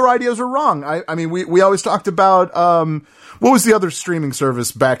 All their ideas were wrong. I mean, we always talked about, what was the other streaming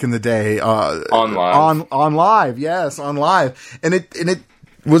service back in the day? OnLive. OnLive, yes, OnLive. And it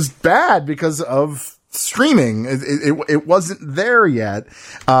was bad because of streaming. It wasn't there yet.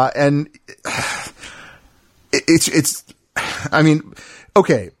 And it's, I mean,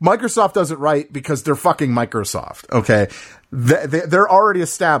 okay, Microsoft does it right because they're fucking Microsoft, okay? They're already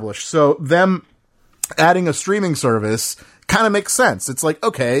established, so them adding a streaming service kind of makes sense. It's like,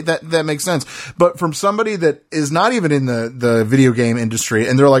 okay, that makes sense. But from somebody that is not even in the video game industry,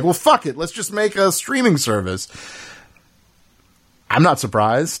 and they're like, well, fuck it, let's just make a streaming service. I'm not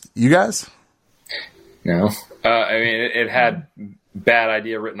surprised. You guys? No. I mean, it had bad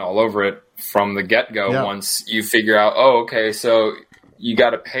idea written all over it from the get-go. Yeah. Once you figure out, oh, okay, so you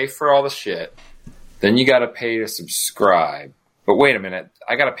got to pay for all the shit. Then you got to pay to subscribe. But wait a minute.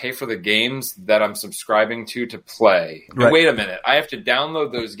 I got to pay for the games that I'm subscribing to play. Right. Wait a minute. I have to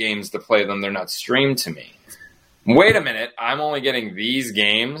download those games to play them. They're not streamed to me. Wait a minute. I'm only getting these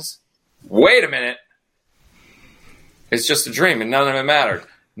games. Wait a minute. It's just a dream and none of it mattered.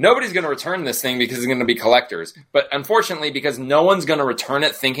 Nobody's going to return this thing because it's going to be collectors. But unfortunately, because no one's going to return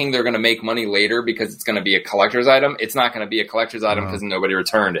it thinking they're going to make money later because it's going to be a collector's item, it's not going to be a collector's item because nobody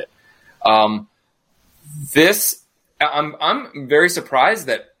returned it. I'm very surprised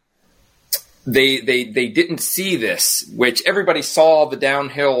that they didn't see this, which everybody saw the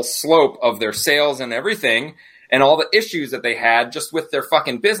downhill slope of their sales and everything and all the issues that they had just with their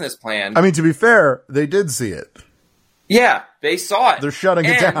fucking business plan. I mean, to be fair, they did see it. Yeah, they saw it. They're shutting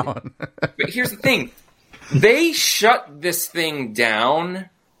it down. But here's the thing. They shut this thing down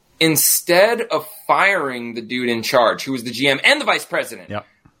instead of firing the dude in charge, who was the GM and the vice president. Yep.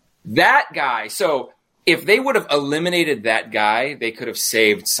 That guy. So if they would have eliminated that guy, they could have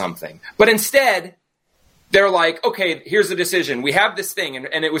saved something. But instead, they're like, okay, here's the decision. We have this thing.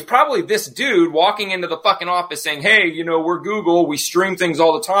 And it was probably this dude walking into the fucking office saying, hey, we're Google. We stream things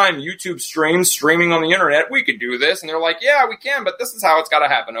all the time. YouTube streaming on the internet. We could do this. And they're like, yeah, we can, but this is how it's got to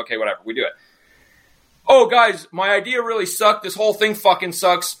happen. Okay, whatever. We do it. Oh, guys, my idea really sucked. This whole thing fucking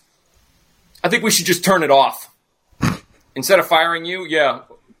sucks. I think we should just turn it off. Instead of firing you, yeah,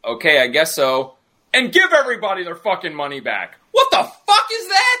 okay, I guess so. And give everybody their fucking money back. What the fuck is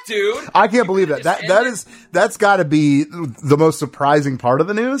that, dude? I can't believe that. That's got to be the most surprising part of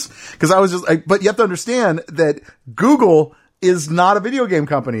the news. Because I was but you have to understand that Google is not a video game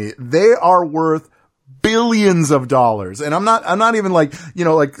company. They are worth billions of dollars. And I'm not even like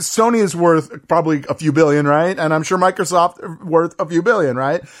Sony is worth probably a few billion, right? And I'm sure Microsoft worth a few billion,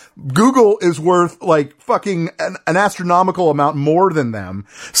 right? Google is worth like fucking an astronomical amount more than them.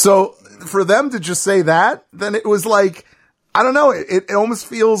 So for them to just say that, then it was like, I don't know. It almost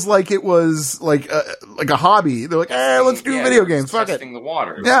feels like it was like a hobby. They're like, let's do video games. Fuck it. Testing the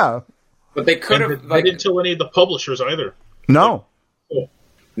waters. Yeah. But they could have. They didn't tell any of the publishers either. No.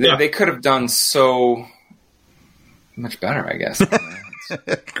 They could have done so much better, I guess.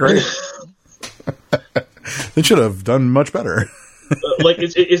 Great. They should have done much better.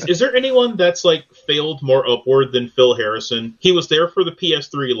 Is there anyone that's like failed more upward than Phil Harrison? He was there for the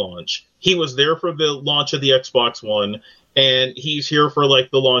PS3 launch. He was there for the launch of the Xbox One. And he's here for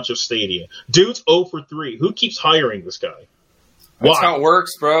like the launch of Stadia. Dude's 0 for 3. Who keeps hiring this guy? That's how it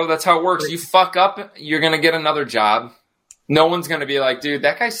works, bro. That's how it works. You fuck up, you're going to get another job. No one's going to be like, dude,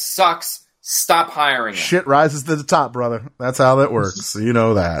 that guy sucks. Stop hiring him. Shit rises to the top, brother. That's how that works. You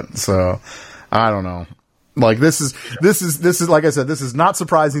know that. So, I don't know. Like, this is, like I said, this is not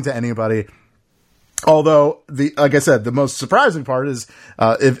surprising to anybody. Although, like I said, the most surprising part is,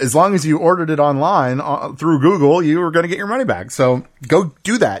 as long as you ordered it online through Google, you were going to get your money back. So go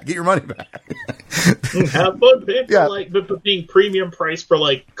do that. Get your money back. Have fun paying for being premium price for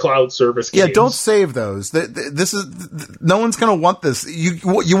like cloud service games. Yeah, don't save those. This is no one's going to want this. You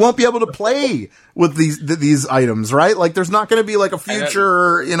won't be able to play with these items, right? Like, there's not going to be like a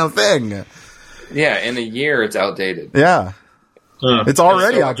future, thing. Yeah, in a year it's outdated. Yeah, it's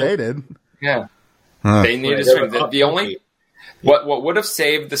already outdated. Yeah. They need to stream. The only what would have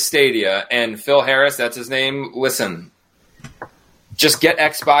saved the Stadia and Phil Harris, that's his name. Listen, just get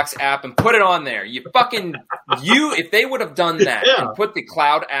Xbox app and put it on there. If they would have done that and put the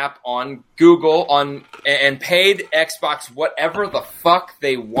cloud app on Google and paid Xbox whatever the fuck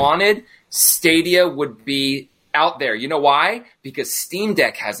they wanted, Stadia would be out there. You know why? Because Steam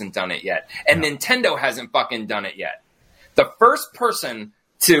Deck hasn't done it yet, and Nintendo hasn't fucking done it yet. The first person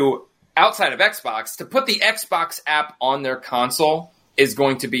outside of Xbox, to put the Xbox app on their console is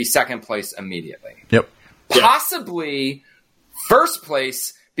going to be second place immediately. Yep. Possibly first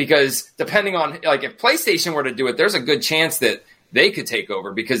place, because depending on, like, if PlayStation were to do it, there's a good chance that they could take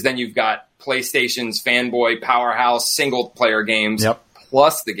over, because then you've got PlayStation's fanboy powerhouse single-player games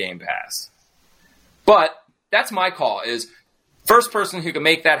plus the Game Pass. But that's my call, is first person who can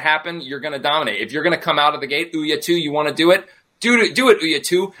make that happen, you're going to dominate. If you're going to come out of the gate, Ouya 2, you want to do it? Do it, Ouya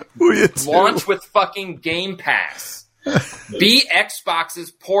 2. Ouya 2. Launch with fucking Game Pass. Be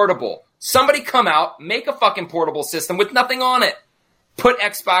Xbox's portable. Somebody come out, make a fucking portable system with nothing on it. Put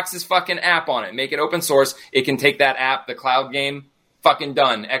Xbox's fucking app on it. Make it open source. It can take that app, the cloud game, fucking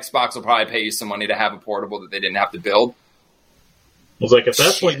done. Xbox will probably pay you some money to have a portable that they didn't have to build. It was like, at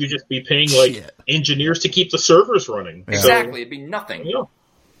that point, you'd just be paying engineers to keep the servers running. Exactly. It'd be nothing. Yeah.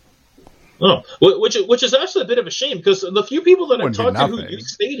 Oh, which is actually a bit of a shame, because the few people that I've talked to who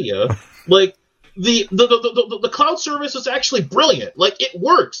use Stadia, like the cloud service is actually brilliant. Like, it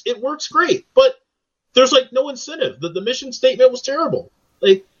works great, but there's like no incentive. The mission statement was terrible.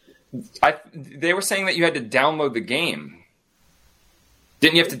 Like, they were saying that you had to download the game.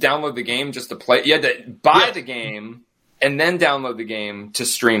 Didn't you have to download the game just to play? You had to buy the game and then download the game to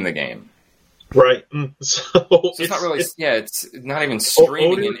stream the game. Right. So it's not really. It's not even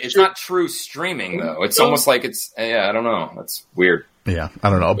streaming. It's not true streaming, though. It's almost like it's. I don't know. That's weird. Yeah, I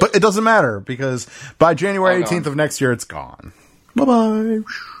don't know, but it doesn't matter, because by January 18th of next year, it's gone. Bye bye.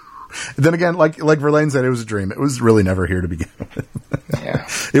 Then again, like Verlaine said, it was a dream. It was really never here to begin with. Yeah,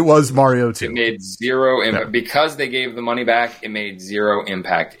 it was Mario 2. It made zero impact because they gave the money back. It made zero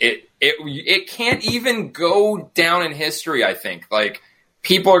impact. It can't even go down in history. I think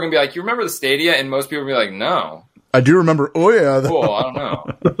people are going to be like, you remember the Stadia? And most people will be like, no. I do remember Ouya. Cool, I don't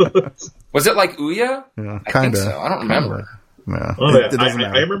know. Was it like Ouya? Yeah, I think so. I don't remember. Yeah.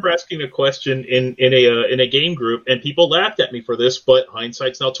 I remember asking a question in a game group, and people laughed at me for this, but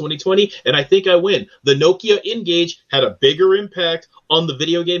hindsight's now 2020, and I think I win. The Nokia N-Gage had a bigger impact on the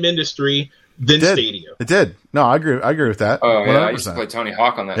video game industry than Stadia. It did. No, I agree with that. Oh, yeah, 100%. I used to play Tony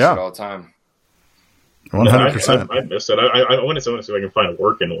Hawk on that shit all the time. 100%. I missed it. I want to see if I can find a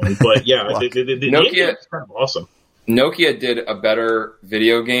working one. But yeah, the Nokia is kind of awesome. Nokia did a better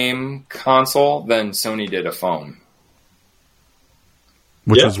video game console than Sony did a phone.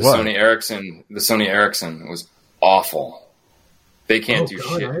 Which was what? The Sony Ericsson was awful. They can't do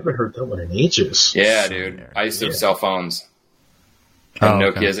shit. I haven't heard that one in ages. Yeah, dude. I used to have cell phones. And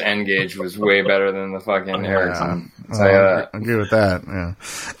Nokia's N-Gage was way better than the fucking Ericsson. I agree with that. Yeah.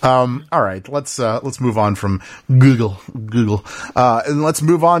 All right. Let's move on from Google. And let's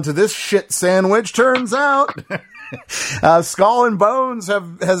move on to this shit sandwich. Turns out, Skull and Bones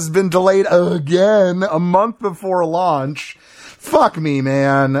has been delayed again a month before launch. fuck me,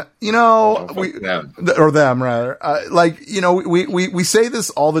 man. You know, them rather. We say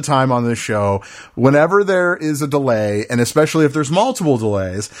this all the time on this show. Whenever there is a delay, and especially if there's multiple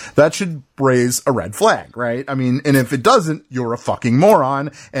delays, that should raise a red flag, right? I mean, and if it doesn't, you're a fucking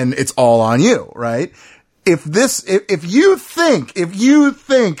moron, and it's all on you, right? If you think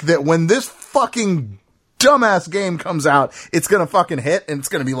that when this fucking dumbass game comes out, it's gonna fucking hit, and it's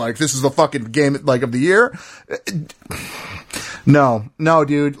gonna be like, this is the fucking game, like, of the year. No,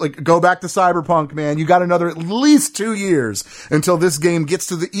 dude. Like, go back to Cyberpunk, man. You got another at least 2 years until this game gets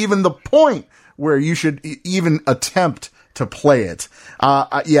to even the point where you should even attempt to play it.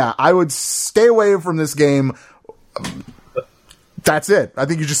 Yeah, I would stay away from this game. That's it. I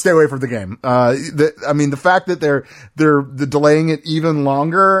think you just stay away from the game. The fact that they're delaying it even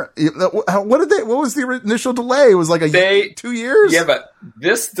longer. What was the initial delay? It was like 2 years? Yeah, but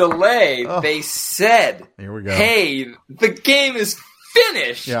this delay, they said, here we go. Hey, the game is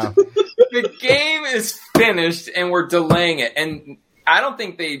finished. Yeah. The game is finished and we're delaying it. And I don't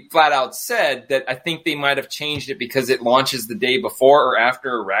think they flat out said that. I think they might have changed it because it launches the day before or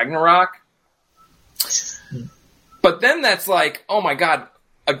after Ragnarok. But then that's like, oh my God,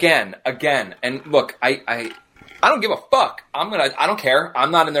 again. And look, I don't give a fuck. I don't care. I'm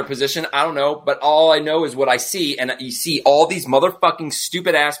not in their position. I don't know. But all I know is what I see. And you see all these motherfucking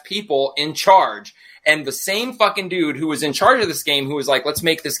stupid ass people in charge. And the same fucking dude who was in charge of this game, who was like, let's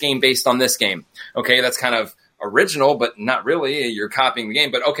make this game based on this game. Okay, that's kind of original, but not really. You're copying the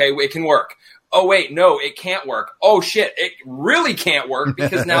game, but okay, it can work. Oh, wait, no, it can't work. Oh, shit, it really can't work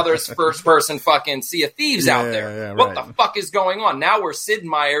because now there's first-person fucking Sea of Thieves out there. Yeah, what the fuck is going on? Now we're Sid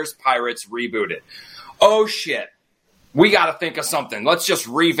Meier's Pirates rebooted. Oh, shit. We gotta think of something. Let's just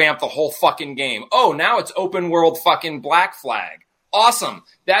revamp the whole fucking game. Oh, now it's open-world fucking Black Flag. Awesome.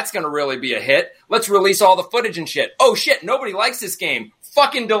 That's gonna really be a hit. Let's release all the footage and shit. Oh, shit, nobody likes this game.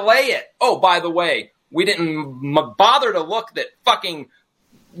 Fucking delay it. Oh, by the way, we didn't bother to look that fucking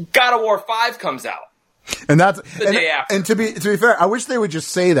God of War 5 comes out. And that's the day after. And to be fair, I wish they would just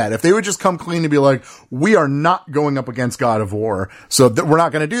say that. If they would just come clean and be like, we are not going up against God of War, so we're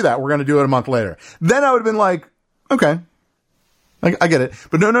not going to do that. We're going to do it a month later. Then I would have been like, okay, I get it.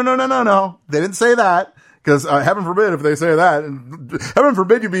 But no. They didn't say that. Because heaven forbid if they say that, heaven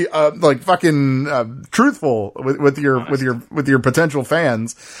forbid you be fucking truthful with your potential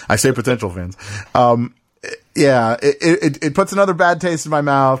fans. I say potential fans. Yeah, it puts another bad taste in my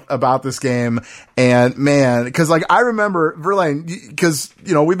mouth about this game. And man, because like I remember Verlaine, because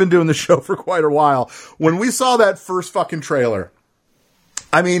you know we've been doing this show for quite a while. When we saw that first fucking trailer,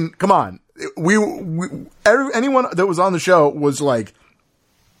 I mean, come on, anyone that was on the show was like,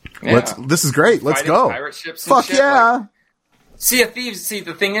 yeah. This is great. Let's go. Pirate ships and fuck shit. yeah. Like, Sea of Thieves. See,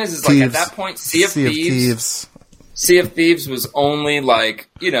 the thing is like at that point, Sea of Thieves was only like,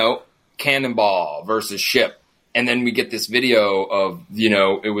 you know, Cannonball versus ship. And then we get this video of, you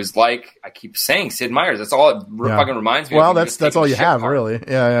know, it was like, I keep saying Sid Meier's. That's all it fucking reminds me of. Well, that's all you have, part. Really.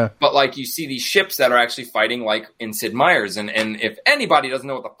 Yeah. But like you see these ships that are actually fighting like in Sid Meier's. And if anybody doesn't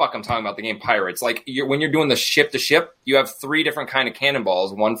know what the fuck I'm talking about, the game Pirates, like when you're doing the ship to ship, you have 3 different kind of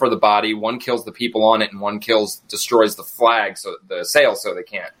cannonballs. One for the body, one kills the people on it, and one destroys the flag, so the sail, so they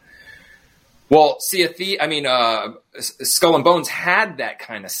can't. Well, Skull and Bones had that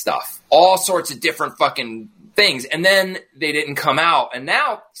kind of stuff. All sorts of different fucking things. And then they didn't come out. And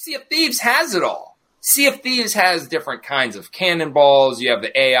now Sea of Thieves has it all. Sea of Thieves has different kinds of cannonballs. You have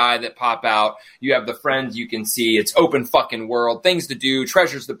the AI that pop out. You have the friends you can see. It's open fucking world. Things to do.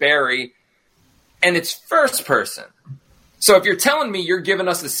 Treasures to bury. And it's first person. So if you're telling me you're giving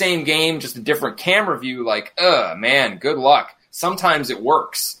us the same game, just a different camera view, like, man, good luck. Sometimes it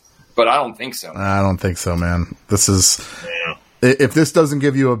works. But I don't think so. I don't think so, man. This is... If this doesn't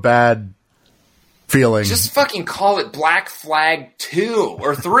give you a bad feeling... Just fucking call it Black Flag 2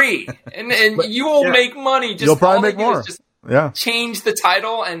 or 3. and you will make money. You'll probably make more. Just change the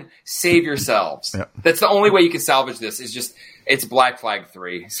title and save yourselves. Yeah. That's the only way you can salvage this. Is just... It's Black Flag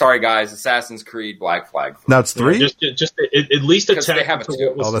 3. Sorry, guys. Assassin's Creed Black Flag 3. Now it's 3? Just at least attack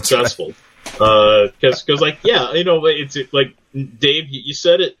what was successful. Because like, yeah, you know, it's like, Dave, you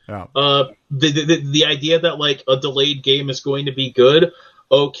said it. Yeah. The idea that like a delayed game is going to be good,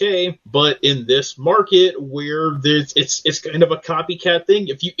 okay, but in this market where it's kind of a copycat thing,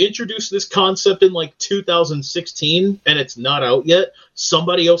 if you introduce this concept in like 2016 and it's not out yet,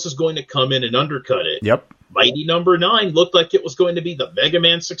 somebody else is going to come in and undercut it. Yep. Mighty Number 9 looked like it was going to be the Mega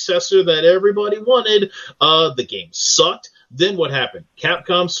Man successor that everybody wanted. The game sucked. Then what happened?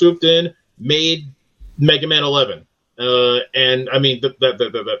 Capcom swooped in, made Mega Man 11. And I mean,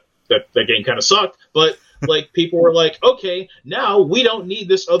 that game kind of sucked, but like people were like, okay, now we don't need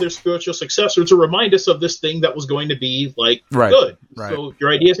this other spiritual successor to remind us of this thing that was going to be like good. Right. So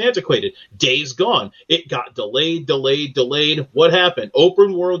your idea is antiquated. Days Gone. It got delayed. What happened?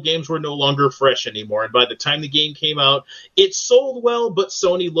 Open world games were no longer fresh anymore. And by the time the game came out, it sold well, but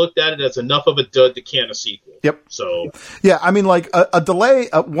Sony looked at it as enough of a dud to can a sequel. Yep. So yeah, I mean, like a delay,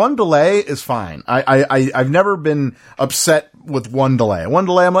 one delay is fine. I've never been upset with one delay. One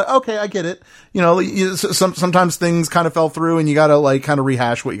delay, I'm like, okay, I get it. You know, sometimes things kind of fell through, and you got to like kind of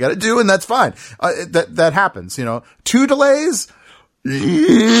rehash what you got to do, and that's fine. That happens. You know, 2 delays.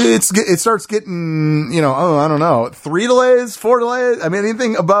 It starts getting, you know, I don't know, 3 delays, 4 delays. I mean,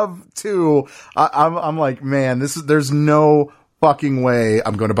 anything above 2, I'm like, man, there's no fucking way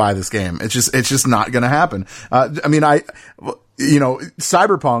I'm going to buy this game. It's just not going to happen. I mean, you know,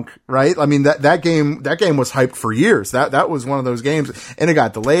 Cyberpunk, right? I mean, that game was hyped for years. That was one of those games, and it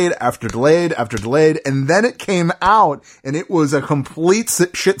got delayed after delayed after delayed, and then it came out, and it was a complete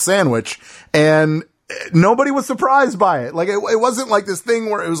shit sandwich, and nobody was surprised by it. Like, it wasn't like this thing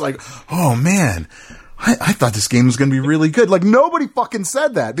where it was like, oh man, I thought this game was going to be really good. Like, nobody fucking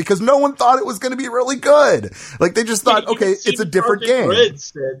said that because no one thought it was going to be really good. Like, they just thought, okay, it's a different game.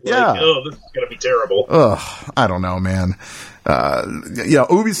 Yeah. Oh, this is going to be terrible. Ugh, I don't know, man. Yeah,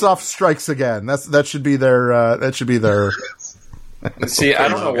 Ubisoft strikes again. That should be their, See, I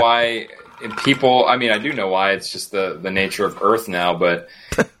don't know why people, I mean, I do know why. It's just the nature of Earth now, but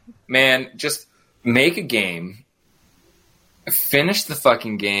man, just make a game, finish the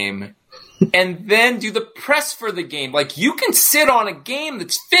fucking game, and then do the press for the game. Like, you can sit on a game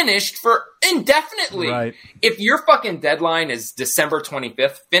that's finished for indefinitely. Right. If your fucking deadline is December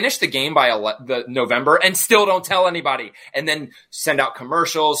 25th, finish the game by the November and still don't tell anybody. And then send out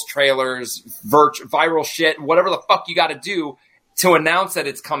commercials, trailers, viral shit, whatever the fuck you got to do to announce that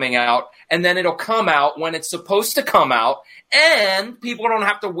it's coming out. And then it'll come out when it's supposed to come out. And people don't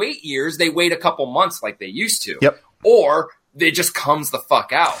have to wait years. They wait a couple months like they used to. Yep. Or it just comes the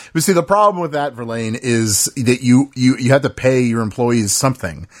fuck out. But see, the problem with that, Verlaine, is that you have to pay your employees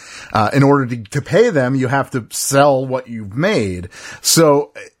something. In order to pay them, you have to sell what you've made.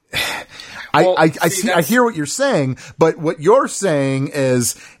 So I hear what you're saying, but what you're saying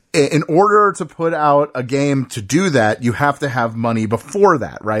is, in order to put out a game to do that, you have to have money before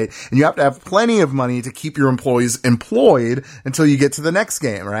that, right? And you have to have plenty of money to keep your employees employed until you get to the next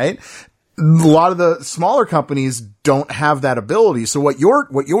game, right? A lot of the smaller companies don't have that ability. So what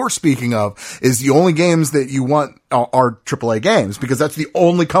you're speaking of is the only games that you want are AAA games, because that's the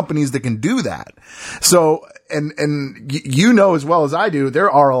only companies that can do that. So, and you know as well as I do,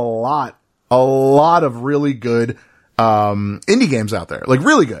 there are a lot of really good indie games out there, like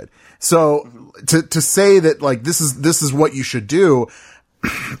really good. So to say that like this is what you should do,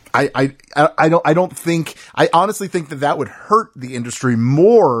 I honestly think that would hurt the industry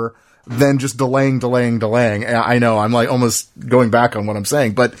more than just delaying. I know I'm like almost going back on what I'm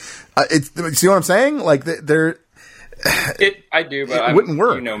saying, but see what I'm saying? Like I do, but it wouldn't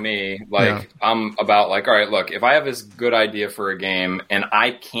work. You know me, like I'm about like, all right, look, if I have this good idea for a game and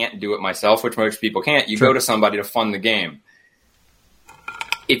I can't do it myself, which most people can't, you go to somebody to fund the game.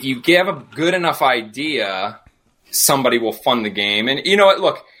 If you give a good enough idea, somebody will fund the game. And you know what?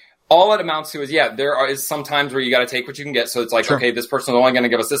 Look, all it amounts to is, there is some times where you got to take what you can get. So it's like, okay, this person's only going to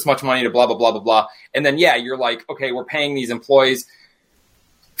give us this much money to blah, blah, blah, blah, blah. And then, you're like, okay, we're paying these employees.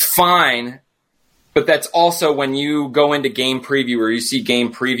 Fine. But that's also when you go into game preview or you see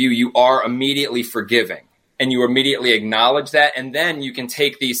game preview, you are immediately forgiving and you immediately acknowledge that. And then you can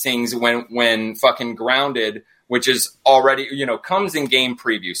take these things when fucking Grounded, which is already, comes in game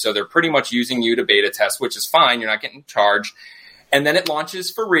preview. So they're pretty much using you to beta test, which is fine. You're not getting charged. And then it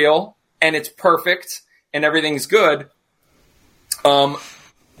launches for real and it's perfect and everything's good. What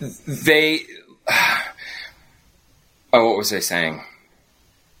was I saying?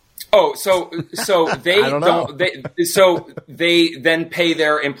 Oh, so they they then pay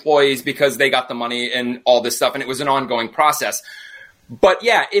their employees because they got the money and all this stuff, and it was an ongoing process. But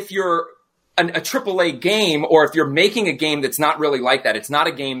if you're a AAA game, or if you're making a game that's not really like that, it's not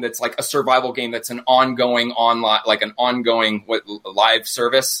a game that's like a survival game that's an ongoing online, like an ongoing live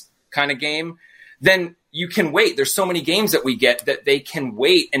service kind of game, then you can wait. There's so many games that we get that they can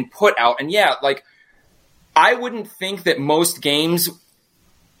wait and put out. And I wouldn't think that most games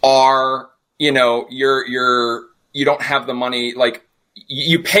are, you don't have the money, like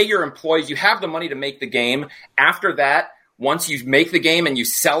you pay your employees, you have the money to make the game. After that, once you make the game and you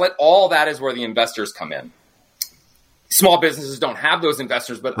sell it, all that is where the investors come in. Small businesses don't have those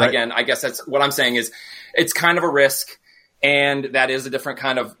investors, but Again, I guess that's what I'm saying is it's kind of a risk, and that is a different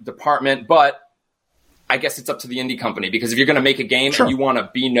kind of department. But I guess it's up to the indie company, because if you're going to make a game Sure. and you want to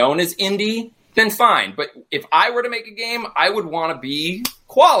be known as indie, then fine. But if I were to make a game, I would want to be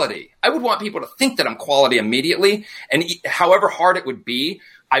quality. I would want people to think that I'm quality immediately. And however hard it would be,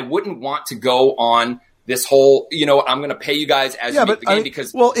 I wouldn't want to go on this whole, you know, I'm going to pay you guys as you make the game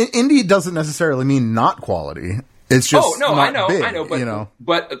because... Well, indie doesn't necessarily mean not quality. It's just not big, I know, but, you know.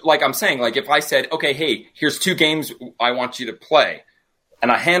 But like I'm saying, like if I said, okay, hey, here's 2 games I want you to play, and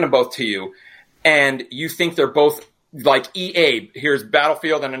I hand them both to you, and you think they're both like EA, here's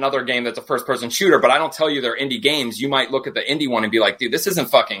Battlefield and another game that's a first-person shooter, but I don't tell you they're indie games, you might look at the indie one and be like, dude, this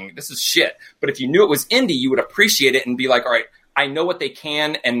is shit. But if you knew it was indie, you would appreciate it and be like, all right, I know what they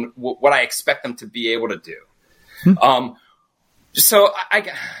can and what I expect them to be able to do. So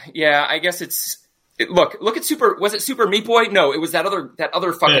I guess it's... Look at was it Super Meat Boy? No, it was that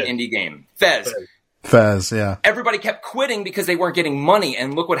other fucking indie game. Fez, yeah. Everybody kept quitting because they weren't getting money,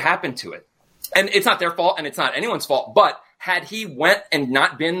 and look what happened to it. And it's not their fault, and it's not anyone's fault, but had he went and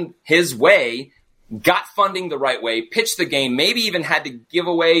not been his way, got funding the right way, pitched the game, maybe even had to give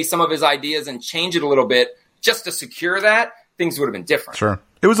away some of his ideas and change it a little bit just to secure that, things would have been different. Sure.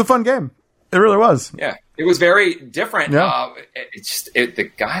 It was a fun game. It really was. Yeah. It was very different. Yeah. The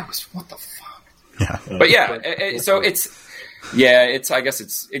guy was, what the fuck? Yeah. But yeah,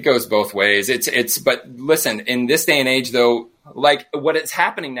 it goes both ways. But listen, in this day and age though, like what is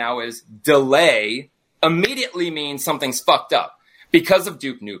happening now is delay immediately means something's fucked up because of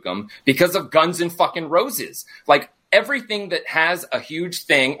Duke Nukem, because of Guns and fucking Roses. Like everything that has a huge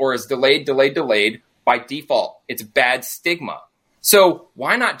thing or is delayed by default, it's bad stigma. So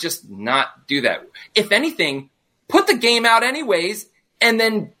why not just not do that? If anything, put the game out anyways and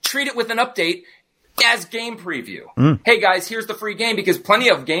then treat it with an update as game preview. Hey guys, here's the free game, because plenty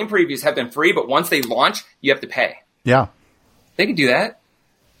of game previews have been free, but once they launch, you have to pay. Yeah. They can do that.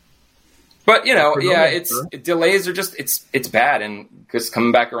 But, you know, delays are just, it's bad. And just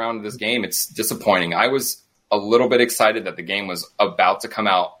coming back around to this game, it's disappointing. I was a little bit excited that the game was about to come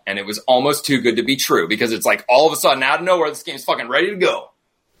out, and it was almost too good to be true, because it's like all of a sudden, out of nowhere, this game's fucking ready to go.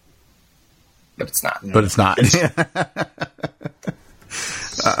 But it's not. But it's not.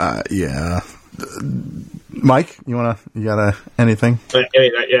 Yeah. Mike, you got anything?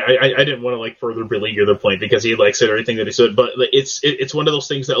 I didn't want to like further beleaguer the point because he like said everything that he said, but it's one of those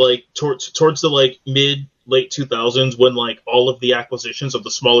things that like towards the like late 2000s when like all of the acquisitions of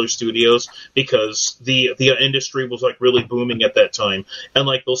the smaller studios, because the industry was like really booming at that time, and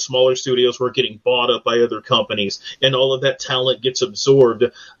like those smaller studios were getting bought up by other companies, and all of that talent gets absorbed,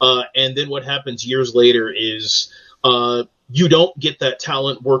 and then what happens years later is you don't get that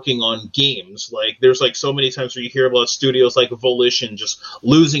talent working on games. Like, there's like so many times where you hear about studios like Volition just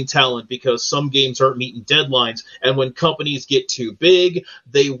losing talent because some games aren't meeting deadlines. And when companies get too big,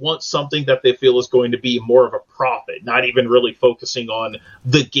 they want something that they feel is going to be more of a profit, not even really focusing on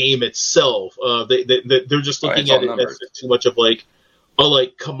the game itself. They're just looking at it as too much of like a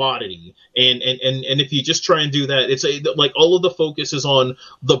like commodity, and if you just try and do that, it's like all of the focus is on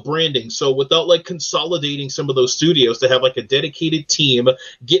the branding. So without like consolidating some of those studios to have like a dedicated team,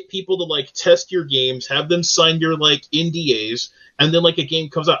 get people to like test your games, have them sign your like NDAs, and then like a game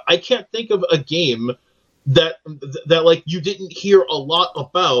comes out. I can't think of a game that like you didn't hear a lot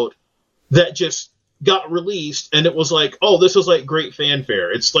about that just got released and it was like, oh, this was like great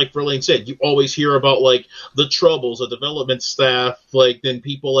fanfare. It's like Verlaine said, you always hear about like the troubles of development staff, like then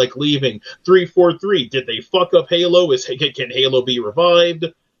people like leaving. 343, did they fuck up Halo? Can Halo be revived?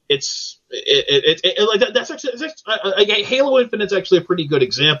 It's like that's actually Halo Infinite's actually a pretty good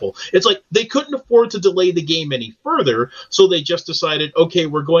example. It's like they couldn't afford to delay the game any further, so they just decided, okay,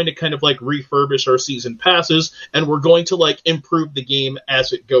 we're going to kind of like refurbish our season passes, and we're going to like improve the game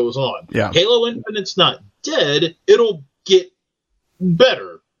as it goes on. Yeah. Halo Infinite's not dead; it'll get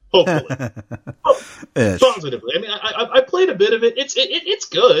better, hopefully. Positively. I mean, I played a bit of it. It's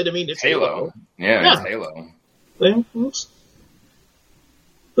good. I mean, it's Halo. Yeah, it's Halo.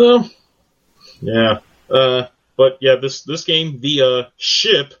 Yeah. But yeah, this game, the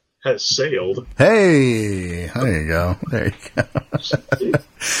ship has sailed. Hey, there you go.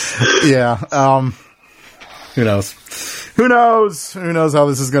 Yeah. Who knows? Who knows how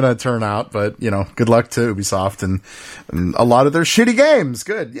this is going to turn out? But, you know, good luck to Ubisoft and a lot of their shitty games.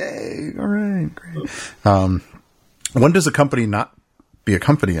 Good. Yay. All right. Great. When does a company not be a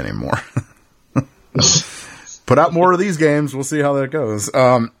company anymore? Put out more of these games. We'll see how that goes.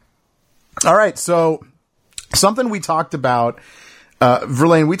 All right. So something we talked about,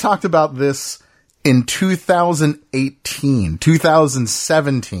 Verlaine, we talked about this in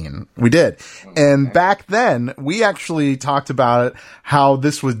 2017. We did. And back then, we actually talked about it, how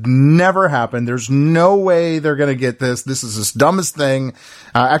this would never happen. There's no way they're going to get this. This is the dumbest thing.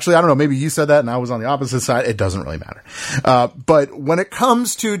 Actually, I don't know. Maybe you said that and I was on the opposite side. It doesn't really matter. But when it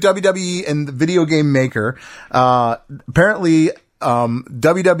comes to WWE and the video game maker, apparently,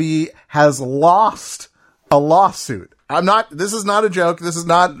 WWE has lost a lawsuit. This is not a joke. This is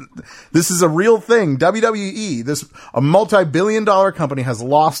a real thing. WWE, a multi-billion-dollar company, has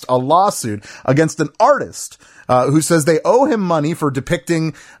lost a lawsuit against an artist, who says they owe him money for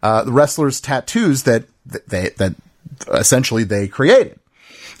depicting, the wrestlers' tattoos that essentially they created.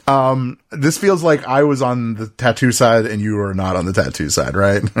 This feels like I was on the tattoo side and you were not on the tattoo side,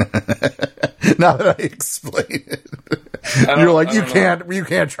 right? Now that I explain it, you're like, you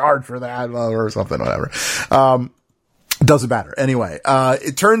can't charge for that or something, whatever. Doesn't matter. Anyway,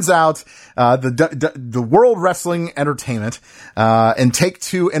 it turns out, the World Wrestling Entertainment, and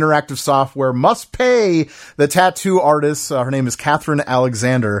Take-Two Interactive Software must pay the tattoo artist, her name is Catherine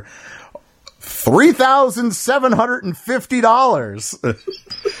Alexander, $3,750.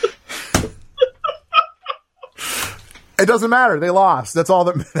 It doesn't matter. They lost. That's all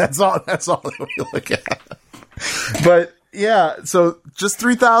that we look at. But yeah, so just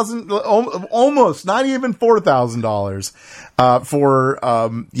 $3,000, almost, not even $4,000, for,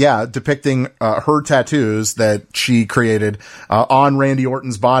 depicting, her tattoos that she created, on Randy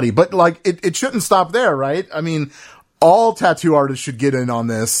Orton's body. But like, it shouldn't stop there, right? I mean, all tattoo artists should get in on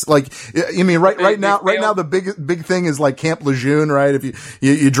this. Like, I mean, right now, the big thing is like Camp Lejeune, right? If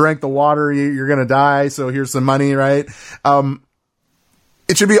you drank the water, you're going to die. So here's some money, right?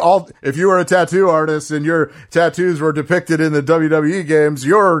 It should be if you were a tattoo artist and your tattoos were depicted in the WWE games,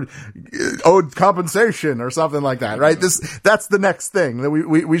 you're owed compensation or something like that, right? That's the next thing that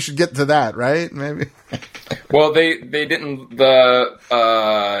we should get to that, right? Maybe. Well, they didn't,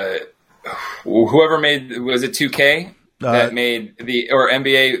 whoever made, was it 2K that made or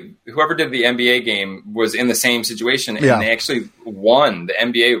NBA, whoever did the NBA game was in the same situation, and they actually won. The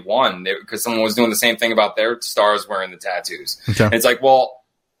NBA won because someone was doing the same thing about their stars wearing the tattoos. Okay. And it's like, well,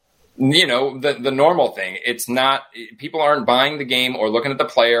 you know, the normal thing. It's not, people aren't buying the game or looking at the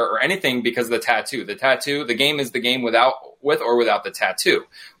player or anything because of the tattoo. The game is the game with or without the tattoo,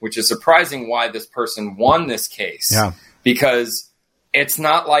 which is surprising why this person won this case. Yeah. Because it's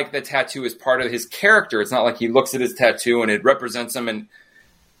not like the tattoo is part of his character. It's not like he looks at his tattoo and it represents him. And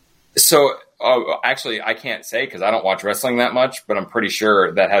so, actually, I can't say because I don't watch wrestling that much, but I'm pretty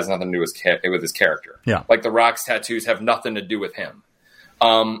sure that has nothing to do with his character. Yeah. Like The Rock's tattoos have nothing to do with him.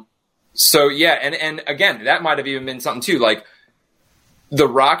 So yeah, and again, that might have even been something too. Like The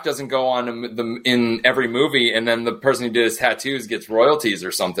Rock doesn't go on in every movie, and then the person who did his tattoos gets royalties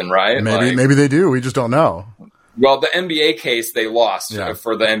or something, right? Maybe they do. We just don't know. Well, the NBA case they lost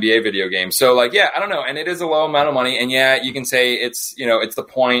for the NBA video game. So like, yeah, I don't know. And it is a low amount of money, and yeah, you can say it's the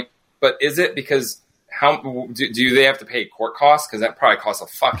point, but is it? Because how do they have to pay court costs? Because that probably costs a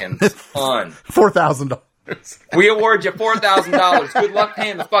fucking ton. $4,000. We award you $4,000. Good luck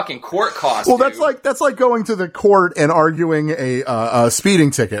paying the fucking court costs. Well, dude. that's like going to the court and arguing a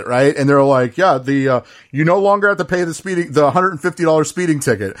speeding ticket, right? And they're like, yeah, you no longer have to pay the $150 speeding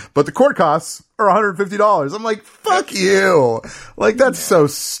ticket, but the court costs are $150. I'm like, fuck you. Like, that's so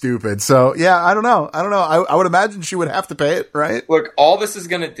stupid. So yeah, I don't know. I would imagine she would have to pay it, right? Look, all this is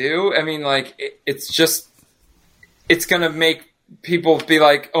going to do, I mean, like, it's going to make people be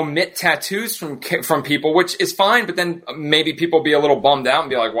like, omit tattoos from people, which is fine, but then maybe people be a little bummed out and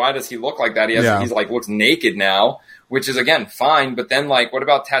be like, why does he look like that? He's like, looks naked now, which is again fine, but then like, what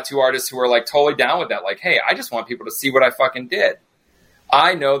about tattoo artists who are like totally down with that? Like, hey, I just want people to see what I fucking did.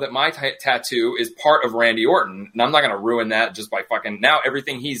 I know that my tattoo is part of Randy Orton, and I'm not going to ruin that just by fucking, now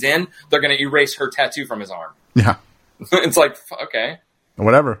everything he's in, they're going to erase her tattoo from his arm. Yeah. It's like, okay.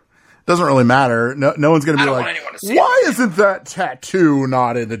 Whatever. Doesn't really matter. No one's going to be like, why isn't that tattoo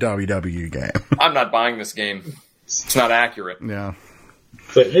not in the WWE game? I'm not buying this game. It's not accurate. Yeah.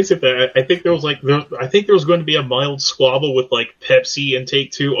 But I think there was going to be a mild squabble with like Pepsi and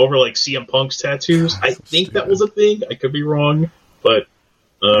Take-Two over like CM Punk's tattoos. I think that was a thing. I could be wrong, but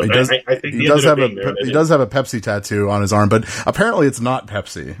I think he does have a Pepsi tattoo on his arm, but apparently it's not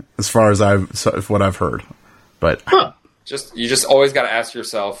Pepsi, as far as what I've heard. But you just always got to ask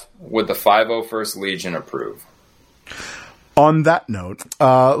yourself, would the 501st Legion approve? On that note,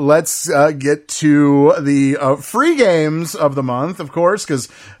 let's get to the free games of the month, of course, because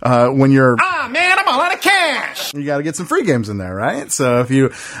when you're man, I'm all out of cash. you got to get some free games in there, right? So if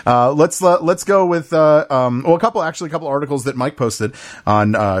you let's go with a couple articles that Mike posted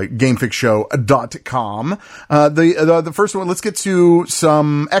on GameFixShow.com. The first one, let's get to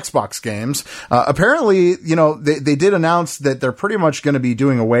some Xbox games. Apparently, they did announce that they're pretty much going to be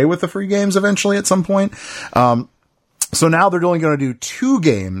doing away with the free games eventually at some point. So now they're only going to do 2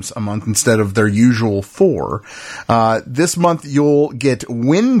 games a month instead of their usual 4. This month you'll get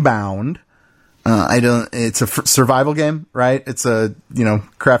Windbound. It's a survival game, right? It's a,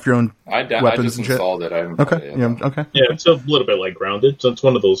 craft your own weapons I just and shit. installed it. I haven't Okay. played it yet. Yeah. Okay. Yeah, it's a little bit like Grounded. So it's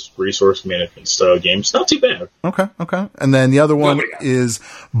one of those resource management style games. Not too bad. Okay. And then the other one Nobody got it. is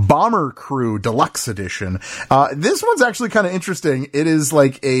Bomber Crew Deluxe Edition. This one's actually kind of interesting. It is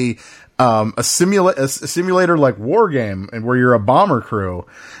like a simulator like war game, and where you're a bomber crew,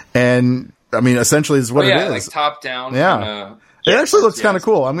 and I mean essentially is what it is. Like top down. Yeah. It actually looks kind of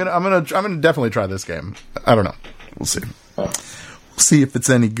cool. I'm gonna definitely try this game. I don't know. We'll see. We'll see if it's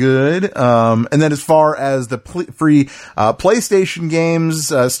any good. And then as far as the free PlayStation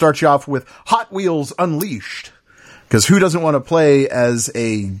games, start you off with Hot Wheels Unleashed. Because who doesn't want to play as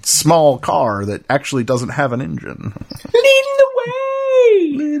a small car that actually doesn't have an engine? Leading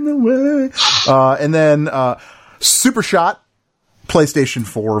the way. And then Super Shot, PlayStation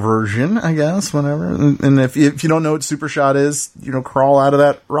 4 version, I guess, whatever. And if you don't know what Super Shot is, crawl out of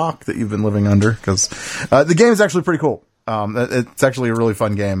that rock that you've been living under. Because the game is actually pretty cool. It's actually a really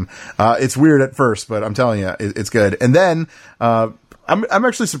fun game. It's weird at first, but I'm telling you, it's good. And then I'm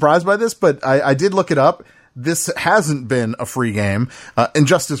actually surprised by this, but I did look it up. This hasn't been a free game.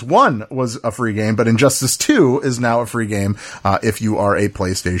 Injustice 1 was a free game, but Injustice 2 is now a free game if you are a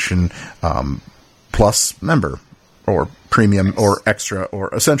PlayStation Plus member, or Premium, or Extra, or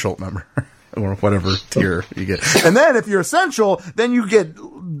Essential member, or whatever tier you get. And then if you're Essential, then you get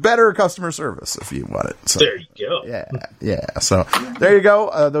better customer service if you want it. So, There you go. yeah. So there you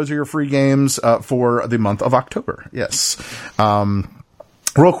go. Those are your free games for the month of October. Yes.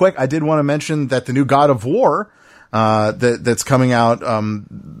 Real quick, I did want to mention that the new God of War that's coming out,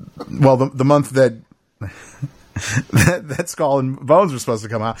 the month that that Skull and Bones are supposed to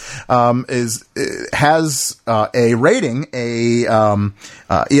come out, has a rating, ESRB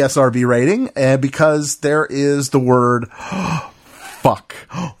rating, because there is the word fuck.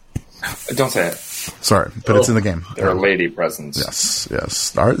 Don't say it. Sorry, but it's in the game. There are lady presents.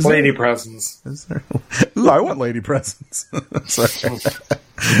 Yes. Lady presents. Is there? Ooh, I want lady presents. Sorry.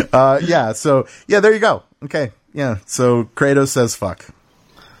 So there you go. Okay. Yeah. So Kratos says fuck.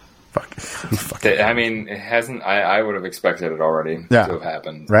 Fuck. I mean, it hasn't. I would have expected it already to have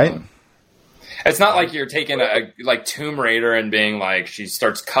happened. Right? It's not like you're taking like Tomb Raider and being like, she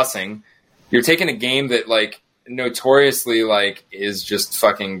starts cussing. You're taking a game that notoriously is just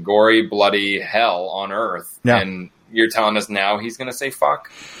fucking gory, bloody hell on Earth, and you're telling us now he's gonna say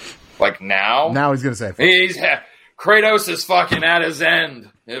fuck? Now he's gonna say fuck. Kratos is fucking at his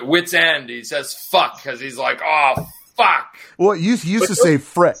wit's end. He says fuck because he's like, oh fuck. Well, you used to say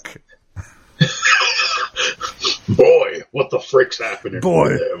frick. Boy, what the frick's happening?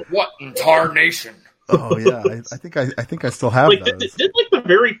 Boy, what in tarnation? Oh yeah, I think I still have those. Did the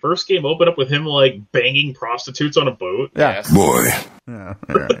very first game open up with him banging prostitutes on a boat? Yeah, Yes. Boy, yeah.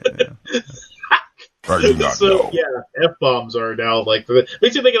 All right, yeah. I do not know. Yeah, F-bombs are now makes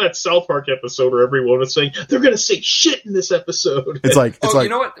you think of that South Park episode where everyone was saying they're gonna say shit in this episode. It's like you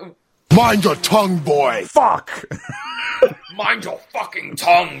know what? Mind your tongue, boy. fuck. Mind your fucking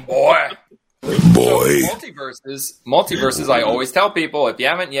tongue, boy. Boy. So multiverses. I always tell people, if you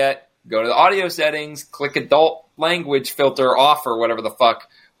haven't yet, go to the audio settings, click adult language filter off or whatever the fuck.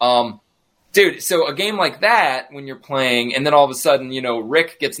 Dude, so a game like that, when you're playing, and then all of a sudden,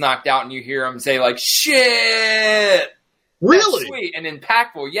 Rick gets knocked out and you hear him say shit. Really? That's sweet and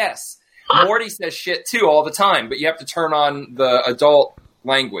impactful, yes. Morty says shit too all the time, but you have to turn on the adult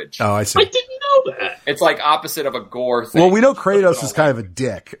language. Oh, I see. I didn't know that. It's like opposite of a gore thing. Well, we know Kratos is kind of a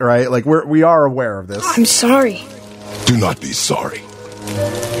dick, right? Like we are aware of this. I'm sorry. Do not be sorry.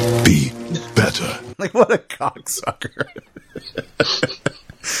 Be better. Like what a cocksucker.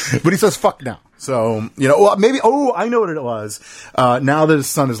 But he says fuck now. So, maybe, I know what it was. Now that his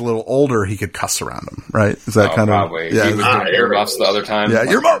son is a little older, he could cuss around him, right? Is that kind probably. of... Yeah, he was doing earmuffs the other time. Yeah,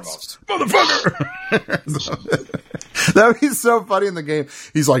 earmuffs! Motherfucker! That would be so funny in the game.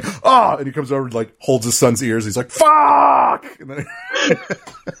 He's like, and he comes over and holds his son's ears. He's like, fuck! And then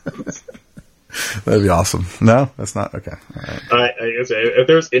That'd be awesome. No, that's not okay. All right. I guess if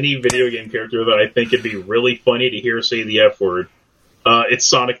there's any video game character that I think it'd be really funny to hear say the F word, it's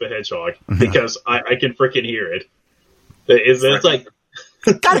Sonic the Hedgehog, because I can freaking hear it. It's like,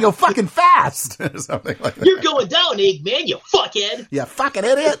 gotta go fucking fast, or something like that. You're going down, Eggman, you fuckhead. Yeah, fucking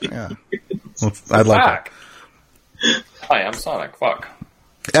idiot. Yeah, well, I'd like that. Hi, I'm Sonic. Fuck.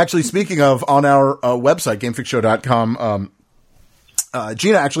 Actually, speaking of, on our website, GameFixShow.com,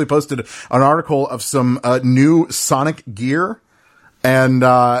 Gina actually posted an article of some new Sonic gear, and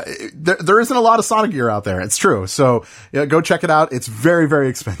there isn't a lot of Sonic gear out there. It's true. So go check it out. It's very, very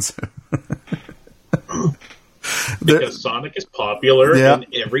expensive. Because Sonic is popular in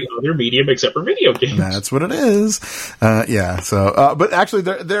every other medium except for video games. That's what it is. Yeah. So, but actually,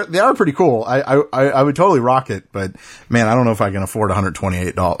 they are pretty cool. I would totally rock it. But man, I don't know if I can afford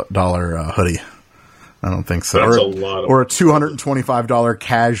 $128 hoodie. I don't think so. That's a lot. Or a $225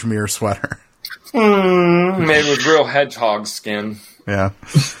 cashmere sweater. Made with real hedgehog skin. Yeah. I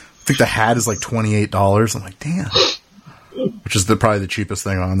think the hat is like $28. I'm like, damn. Which is probably the cheapest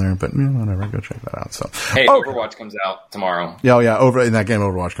thing on there, but whatever. Go check that out. So, hey, Overwatch comes out tomorrow. Yeah. In that game,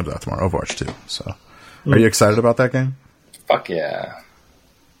 Overwatch comes out tomorrow. Overwatch 2. So, are you excited about that game? Fuck yeah.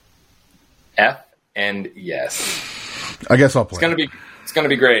 F and yes. I guess I'll play. It's gonna be great. It's gonna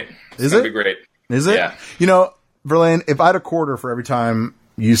be great. Is it? Yeah. You know, Verlaine, if I had a quarter for every time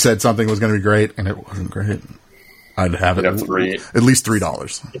you said something was going to be great and it wasn't great, I'd have it at least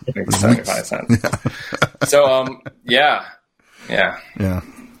 $3. 75 cents. Yeah. So, yeah.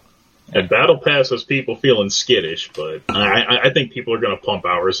 And Battle Pass has people feeling skittish, but I think people are going to pump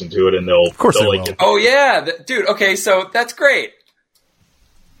hours into it, and they'll like it. Oh yeah, dude. Okay, so that's great.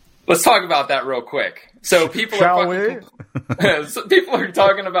 Let's talk about that real quick. So people so people are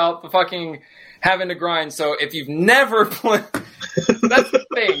talking about the fucking having to grind. So if you've never played, that's the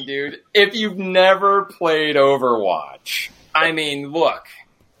thing, dude. If you've never played Overwatch, I mean, look.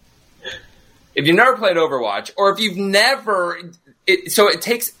 If you've never played Overwatch, or if you've never, so it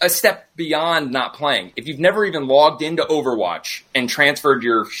takes a step beyond not playing. If you've never even logged into Overwatch and transferred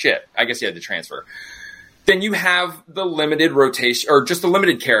your shit, I guess you had to transfer, then you have the limited rotation, or just the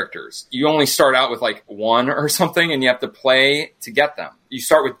limited characters. You only start out with like one or something, and you have to play to get them. You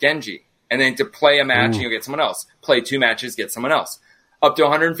start with Genji, and then to play a match, and you'll get someone else. Play 2 matches, get someone else. Up to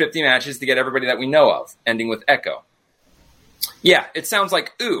 150 matches to get everybody that we know of, ending with Echo. Yeah, it sounds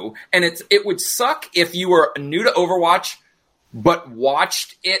like ooh, and it would suck if you were new to Overwatch, but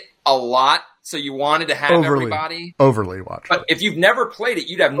watched it a lot, so you wanted to have everybody. Overly watched. But if you've never played it,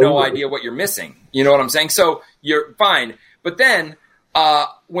 you'd have no idea what you're missing. You know what I'm saying? So you're fine. But then,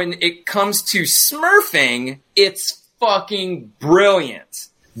 when it comes to smurfing, it's fucking brilliant.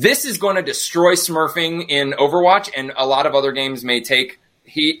 This is going to destroy smurfing in Overwatch, and a lot of other games may take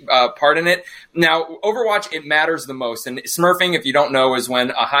part in it. Now, Overwatch, it matters the most. And smurfing, if you don't know, is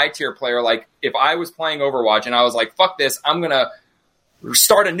when a high-tier player, like if I was playing Overwatch and I was like, fuck this, I'm going to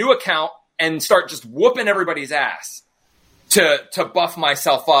start a new account and start just whooping everybody's ass to buff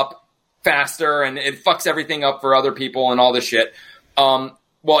myself up faster, and it fucks everything up for other people and all this shit.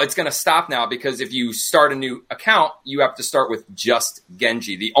 Well, it's going to stop now, because if you start a new account, you have to start with just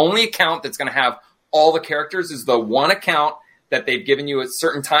Genji. The only account that's going to have all the characters is the one account that they've given you a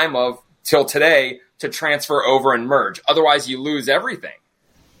certain time of till today to transfer over and merge. Otherwise, you lose everything,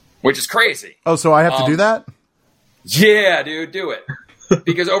 which is crazy. Oh, so I have to do that? Yeah, dude, do it.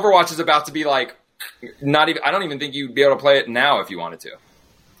 Because Overwatch is about to be like, I don't even think you'd be able to play it now if you wanted to.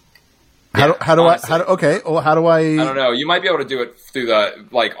 How do I? I don't know. You might be able to do it through the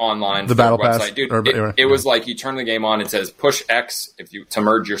online Battle website, Pass, dude. It was like you turn the game on. It says push X to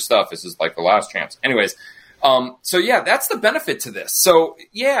merge your stuff. This is like the last chance. Anyways, so yeah, that's the benefit to this. So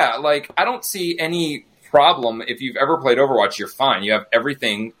yeah, like I don't see any problem if you've ever played Overwatch. You're fine. You have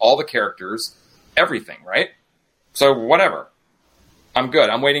everything, all the characters, everything, right? So whatever. I'm good.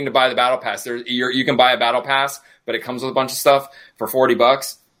 I'm waiting to buy the Battle Pass. You can buy a Battle Pass, but it comes with a bunch of stuff for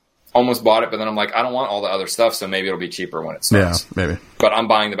 $40. Almost bought it, but then I'm like, I don't want all the other stuff, so maybe it'll be cheaper when it starts. Yeah, maybe. But I'm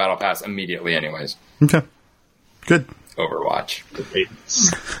buying the Battle Pass immediately anyways. Okay. Good. Overwatch.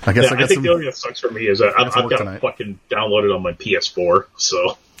 I guess I think the only thing that sucks for me is I've got it fucking downloaded on my PS4,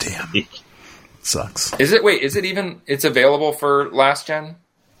 so... Damn. Sucks. Is it even... It's available for last gen?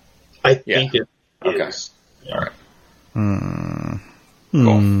 I think it is. All right.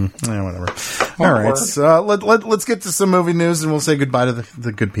 Cool. Yeah, whatever. All right, so let's get to some movie news, and we'll say goodbye to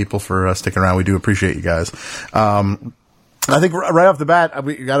the good people for sticking around. We do appreciate you guys. I think right off the bat,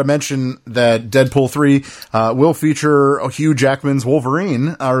 we got to mention that Deadpool 3 will feature Hugh Jackman's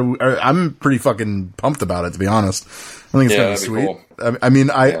Wolverine. I'm pretty fucking pumped about it, to be honest. I think it's going to be sweet. I mean,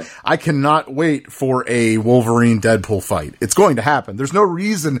 I cannot wait for a Wolverine Deadpool fight. It's going to happen. There's no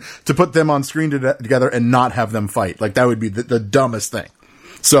reason to put them on screen together and not have them fight. Like, that would be the dumbest thing.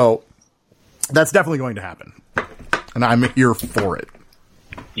 So that's definitely going to happen, and I'm here for it.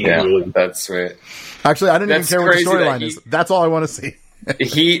 Yeah, that's sweet. Actually, I didn't even care what the storyline is. That's all I want to see.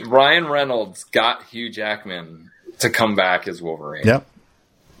 Ryan Reynolds got Hugh Jackman to come back as Wolverine. Yep.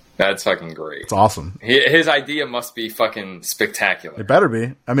 That's fucking great. It's awesome. His idea must be fucking spectacular. It better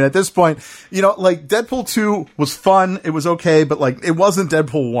be. I mean, at this point, like, Deadpool 2 was fun. It was okay, but, like, it wasn't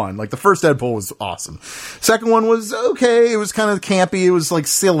Deadpool 1. Like, the first Deadpool was awesome. Second one was okay. It was kind of campy. It was, like,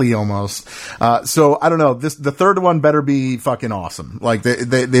 silly almost. So, I don't know. The third one better be fucking awesome. Like,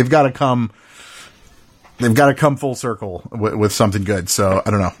 they've got to come... They've got to come full circle with something good. So, I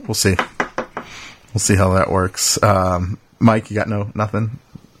don't know. We'll see. We'll see how that works. Mike, you got nothing?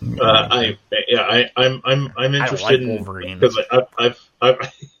 I'm interested in Wolverine because I've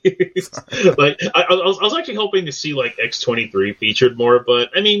like I was actually hoping to see like X-23 featured more, but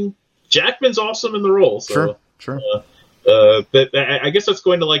I mean Jackman's awesome in the role, so sure. But I guess that's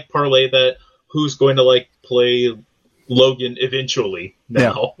going to like parlay that who's going to like play Logan eventually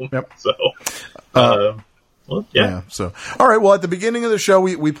now. Yeah. Yep. So. Well, yeah. So, all right. Well, at the beginning of the show,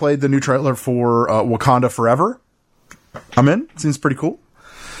 we played the new trailer for Wakanda Forever. I'm in. Seems pretty cool.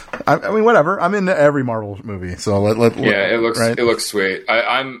 I mean, whatever. I'm into every Marvel movie, so it looks sweet.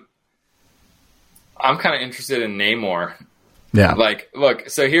 I'm kind of interested in Namor. Yeah. Like, look.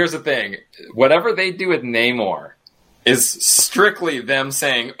 So here's the thing. Whatever they do with Namor is strictly them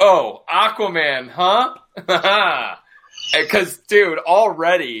saying, "Oh, Aquaman, huh?" Because, dude,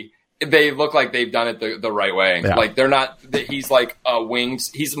 already they look like they've done it the right way. Yeah. Like, they're not. He's like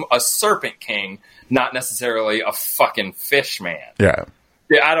he's a serpent king, not necessarily a fucking fish man. Yeah.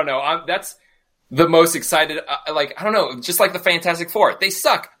 Yeah, I don't know. That's the most excited. I don't know. Just like the Fantastic Four, they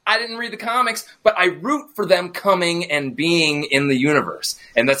suck. I didn't read the comics, but I root for them coming and being in the universe.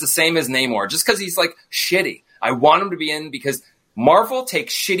 And that's the same as Namor. Just because he's like shitty, I want him to be in because Marvel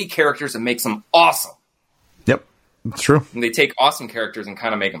takes shitty characters and makes them awesome. Yep, it's true. And they take awesome characters and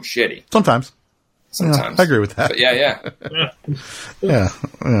kind of make them shitty. Sometimes. Yeah, I agree with that. But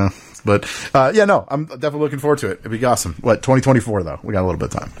yeah. But, no, I'm definitely looking forward to it. It'd be awesome. 2024, though? We got a little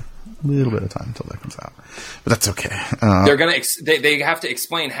bit of time. A little bit of time until that comes out. But that's okay. They're going to... They have to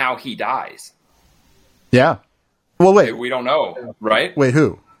explain how he dies. Yeah. Well, wait. We don't know, right? Wait,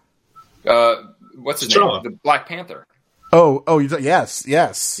 who? What's his name? The Black Panther. Oh, yes.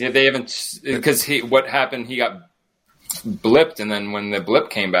 Yeah, they haven't... Because what happened, he got blipped, and then when the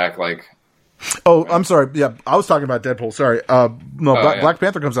blip came back, like... Oh, I'm sorry. Yeah, I was talking about Deadpool. Sorry. Black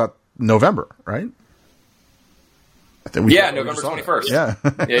Panther comes out November, right? I think November 21st.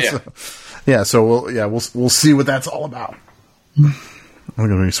 Yeah. So we'll see what that's all about. It's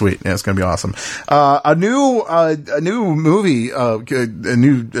gonna be sweet. Yeah, it's gonna be awesome. A new movie, a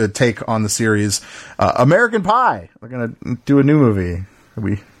new take on the series, American Pie. We're gonna do a new movie.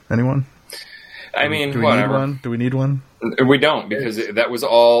 Anyone? I mean, do we whatever. need one? Do we need one? We don't, because that was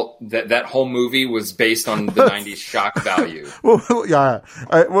all that whole movie was based on the 90s shock value. Well, yeah.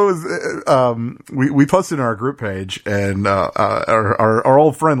 We posted in our group page, and our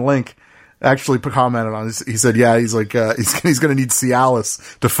old friend Link actually commented on this. He said, "Yeah, he's like he's going to need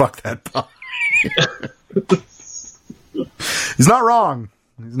Cialis to fuck that pie." He's not wrong.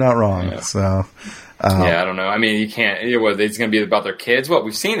 Yeah. So. I don't know. I mean, you can't. It's going to be about their kids.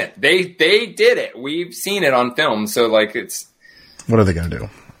 We've seen it. They did it. We've seen it on film. So, like, it's. What are they going to do?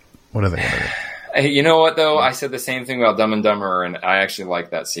 You know what, though? I said the same thing about Dumb and Dumber, and I actually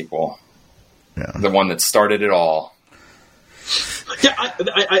like that sequel. Yeah. The one that started it all. Yeah,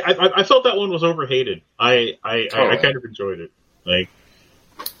 I felt that one was overhated. I kind of enjoyed it. Like,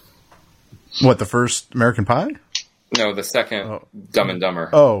 what, the first American Pie? No, the second Dumb and Dumber.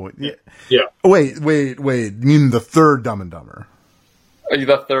 Oh, yeah. Yeah. Wait. You mean the third Dumb and Dumber?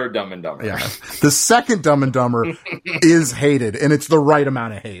 The third Dumb and Dumber. Yeah. The second Dumb and Dumber is hated, and it's the right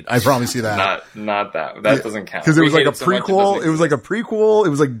amount of hate. I promise you that. Not that. That doesn't count. Because it was like a prequel. It was like a prequel. It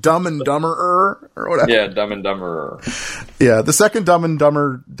was like Dumb and Dumber or whatever. Yeah, Dumb and Dumber. Yeah, the second Dumb and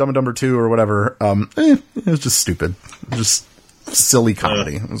Dumber 2 or whatever, it was just stupid. Just silly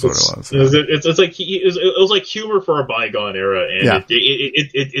comedy is what it was. It's like it was like humor for a bygone era, and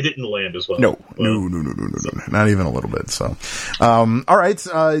it didn't land as well. No, not even a little bit. So, all right,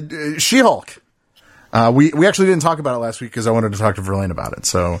 She-Hulk. We actually didn't talk about it last week because I wanted to talk to Verlaine about it.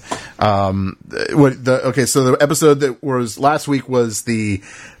 So, so the episode that was last week was the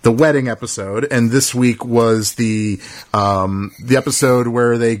wedding episode, and this week was the episode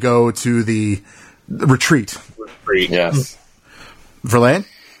where they go to the retreat. Yes. Verlaine?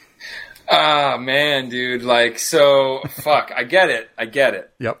 Ah, man, dude. Like, so, fuck. I get it.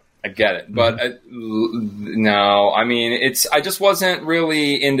 Yep. I get it. But, no, I mean, I just wasn't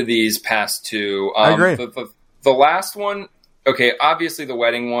really into these past two. I agree. The last one, okay, obviously the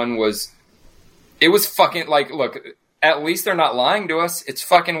wedding one was fucking, like, look, at least they're not lying to us. It's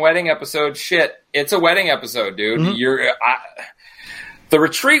fucking wedding episode. Shit. It's a wedding episode, dude. Mm-hmm. The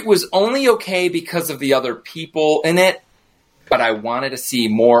retreat was only okay because of the other people in it, but I wanted to see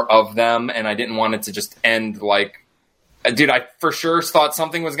more of them, and I didn't want it to just end like... Dude, I for sure thought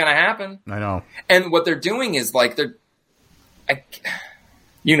something was going to happen. I know. And what they're doing is, like,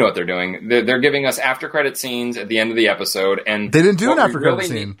 you know what they're doing. They're giving us after-credit scenes at the end of the episode, and... They didn't do an after-credit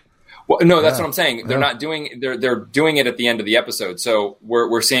scene. Well, no, that's what I'm saying. They're not doing. They're doing it at the end of the episode. So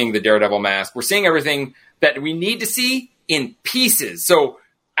we're seeing the Daredevil mask. We're seeing everything that we need to see in pieces. So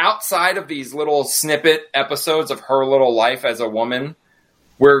outside of these little snippet episodes of her little life as a woman,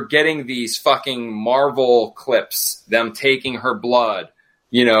 we're getting these fucking Marvel clips. Them taking her blood.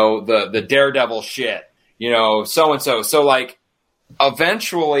 You know, the Daredevil shit. You know, so and so. So like,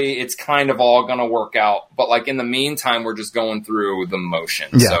 eventually, it's kind of all gonna work out. But like in the meantime, we're just going through the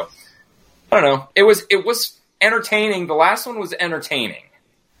motions. Yeah. So. I don't know. It was entertaining. The last one was entertaining,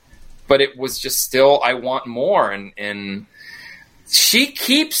 but it was just still, I want more. And she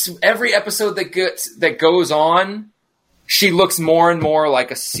keeps every episode that goes on. She looks more and more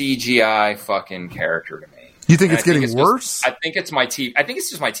like a CGI fucking character to me. You think it's getting worse? I think it's my TV. I think it's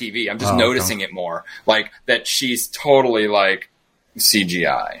just my TV. I'm just noticing it more, like that she's totally like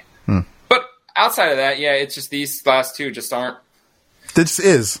CGI. But outside of that, yeah, it's just these last two just aren't. This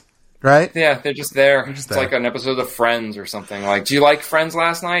is. Right? Yeah, they're just there. It's like an episode of Friends or something. Like, do you like Friends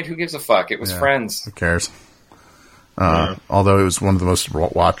last night? Who gives a fuck? It was Friends. Who cares? Although it was one of the most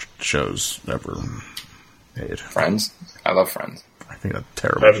watched shows ever made. Friends? I love Friends. I think that's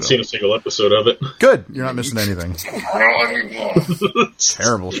terrible. I haven't seen a single episode of it. Good. You're not missing anything.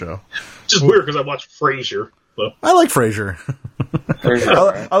 Terrible show. Just weird because I watched Frasier. So. I like Frasier.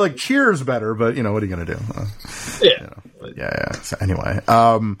 I like Cheers better, but, you know, what are you going to do? Yeah. So anyway,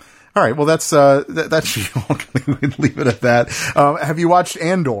 all right. Well, that's She-Hulk. We'd leave it at that. Have you watched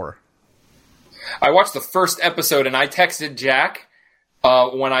Andor? I watched the first episode, and I texted Jack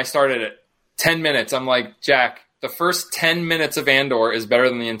when I started it. 10 minutes. I'm like, Jack, the first 10 minutes of Andor is better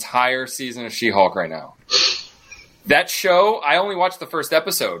than the entire season of She-Hulk right now. That show, I only watched the first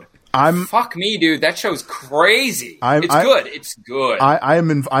episode. Fuck me, dude. That show's crazy. It's good.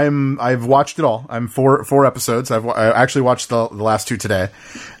 I've watched it all. I'm four episodes. I actually watched the last two today.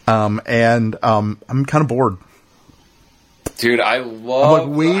 I'm kind of bored. Dude, I'm like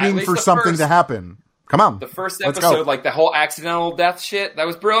waiting for something to happen. Come on. The first episode, like the whole accidental death shit, that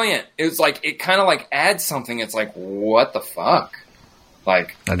was brilliant. It was like, it kind of like adds something. It's like, what the fuck?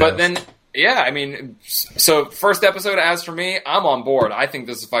 Like, but then... Yeah, I mean, so first episode, as for me, I'm on board. I think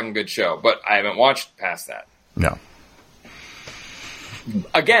this is a fucking good show, but I haven't watched past that. No.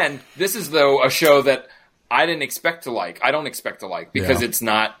 Again, this is, though, a show that I didn't expect to like. I don't expect to like, because it's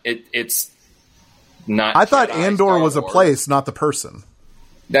not, it's not. I thought Andor was a place, not the person.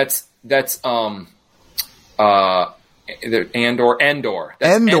 That's Andor. Endor.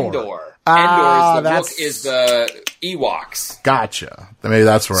 That's Endor. Endor is the Ewoks. Gotcha. Maybe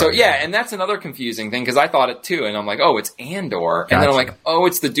that's where. So and that's another confusing thing because I thought it too, and I'm like, oh, it's Andor, and then I'm like, oh,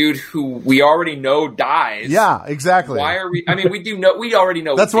 it's the dude who we already know dies. Yeah, exactly. Why are we? I mean, we already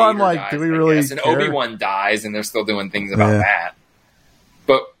know. That's Vader why I'm like, dies, do we really? And Obi-Wan dies, and they're still doing things about that.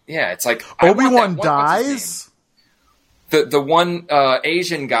 But yeah, it's like Obi-Wan dies. The one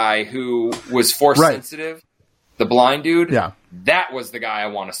Asian guy who was force sensitive, the blind dude. Yeah. That was the guy I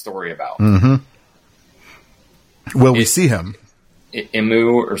want a story about. Mm-hmm. Will we see him?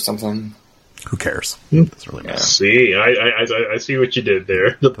 Imu or something? Who cares? Doesn't really matter. See, I see what you did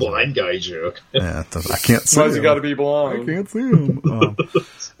there. The blind guy joke. Yeah, I can't see him. Why's he got to be blind? I can't see him.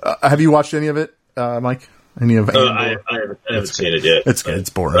 Have you watched any of it, Mike? Any of Andor? I haven't seen it yet. It's good. It's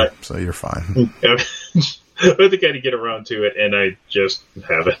boring, so you're fine. I think I had to get around to it, and I just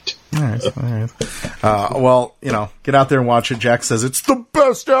haven't. All right. Well, get out there and watch it. Jack says it's the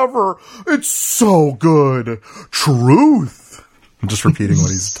best ever. It's so good. Truth. I'm just repeating what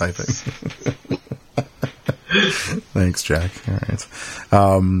he's typing. Thanks, Jack. All right.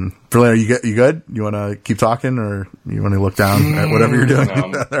 Verlaine, you good? You want to keep talking, or you want to look down at whatever you're doing? No,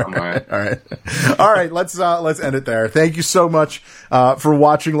 I'm all right. All right. Let's end it there. Thank you so much for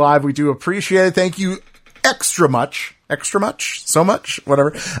watching live. We do appreciate it. Thank you extra much, extra much, so much,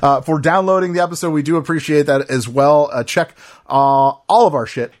 whatever, for downloading the episode. We do appreciate that as well. Check all of our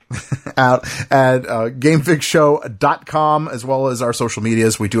shit out at gamefigshow.com, as well as our social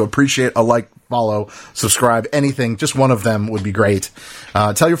medias. We do appreciate a like, follow, subscribe, anything. Just one of them would be great.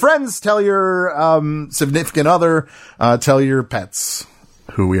 Tell your friends, tell your significant other, tell your pets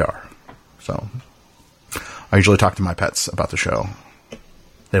who we are. So I usually talk to my pets about the show.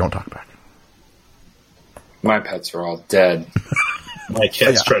 They don't talk back. My pets are all dead. My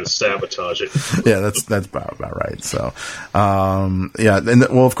cats try to sabotage it. Yeah, that's about right. So, yeah, and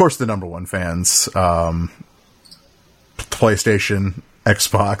well, of course, the number one fans, PlayStation,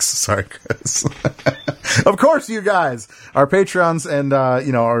 Xbox. Sorry, Chris. Of course, you guys, our Patreons, and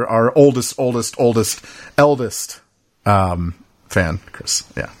our eldest fan, Chris.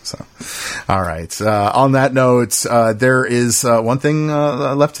 Yeah. So, all right. On that note, there is one thing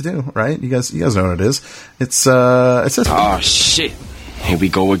left to do, right? You guys know what it is. It's this. Oh shit! Here we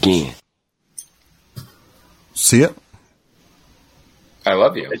go again. See it? I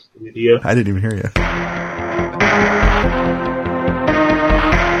love you. I didn't even hear you.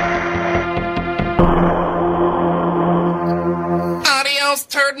 Adios,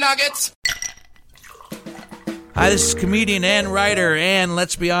 turd nuggets. Hi, this is comedian and writer, and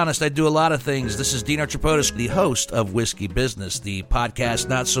let's be honest, I do a lot of things. This is Dino Tripodis, the host of Whiskey Business, the podcast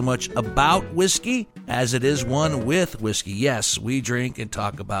not so much about whiskey as it is one with whiskey. Yes, we drink and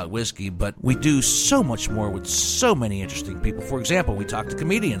talk about whiskey, but we do so much more with so many interesting people. For example, we talk to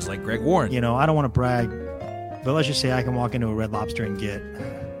comedians like Greg Warren. You know, I don't want to brag, but let's just say I can walk into a Red Lobster and get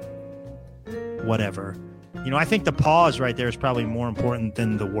whatever. You know, I think the pause right there is probably more important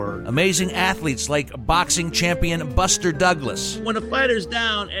than the word. Amazing athletes like boxing champion Buster Douglas. When a fighter's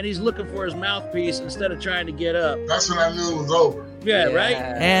down and he's looking for his mouthpiece instead of trying to get up. That's when I knew it was over. Yeah, right?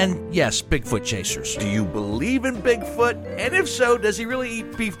 And yes, Bigfoot chasers. Do you believe in Bigfoot? And if so, does he really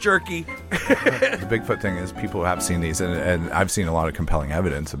eat beef jerky? The Bigfoot thing is people have seen these, and I've seen a lot of compelling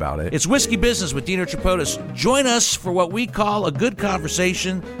evidence about it. It's Whiskey Business with Dino Tripodis. Join us for what we call a good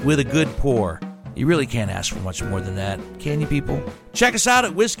conversation with a good pour. You really can't ask for much more than that, can you, people? Check us out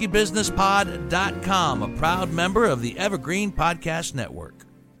at whiskeybusinesspod.com, a proud member of the Evergreen Podcast Network.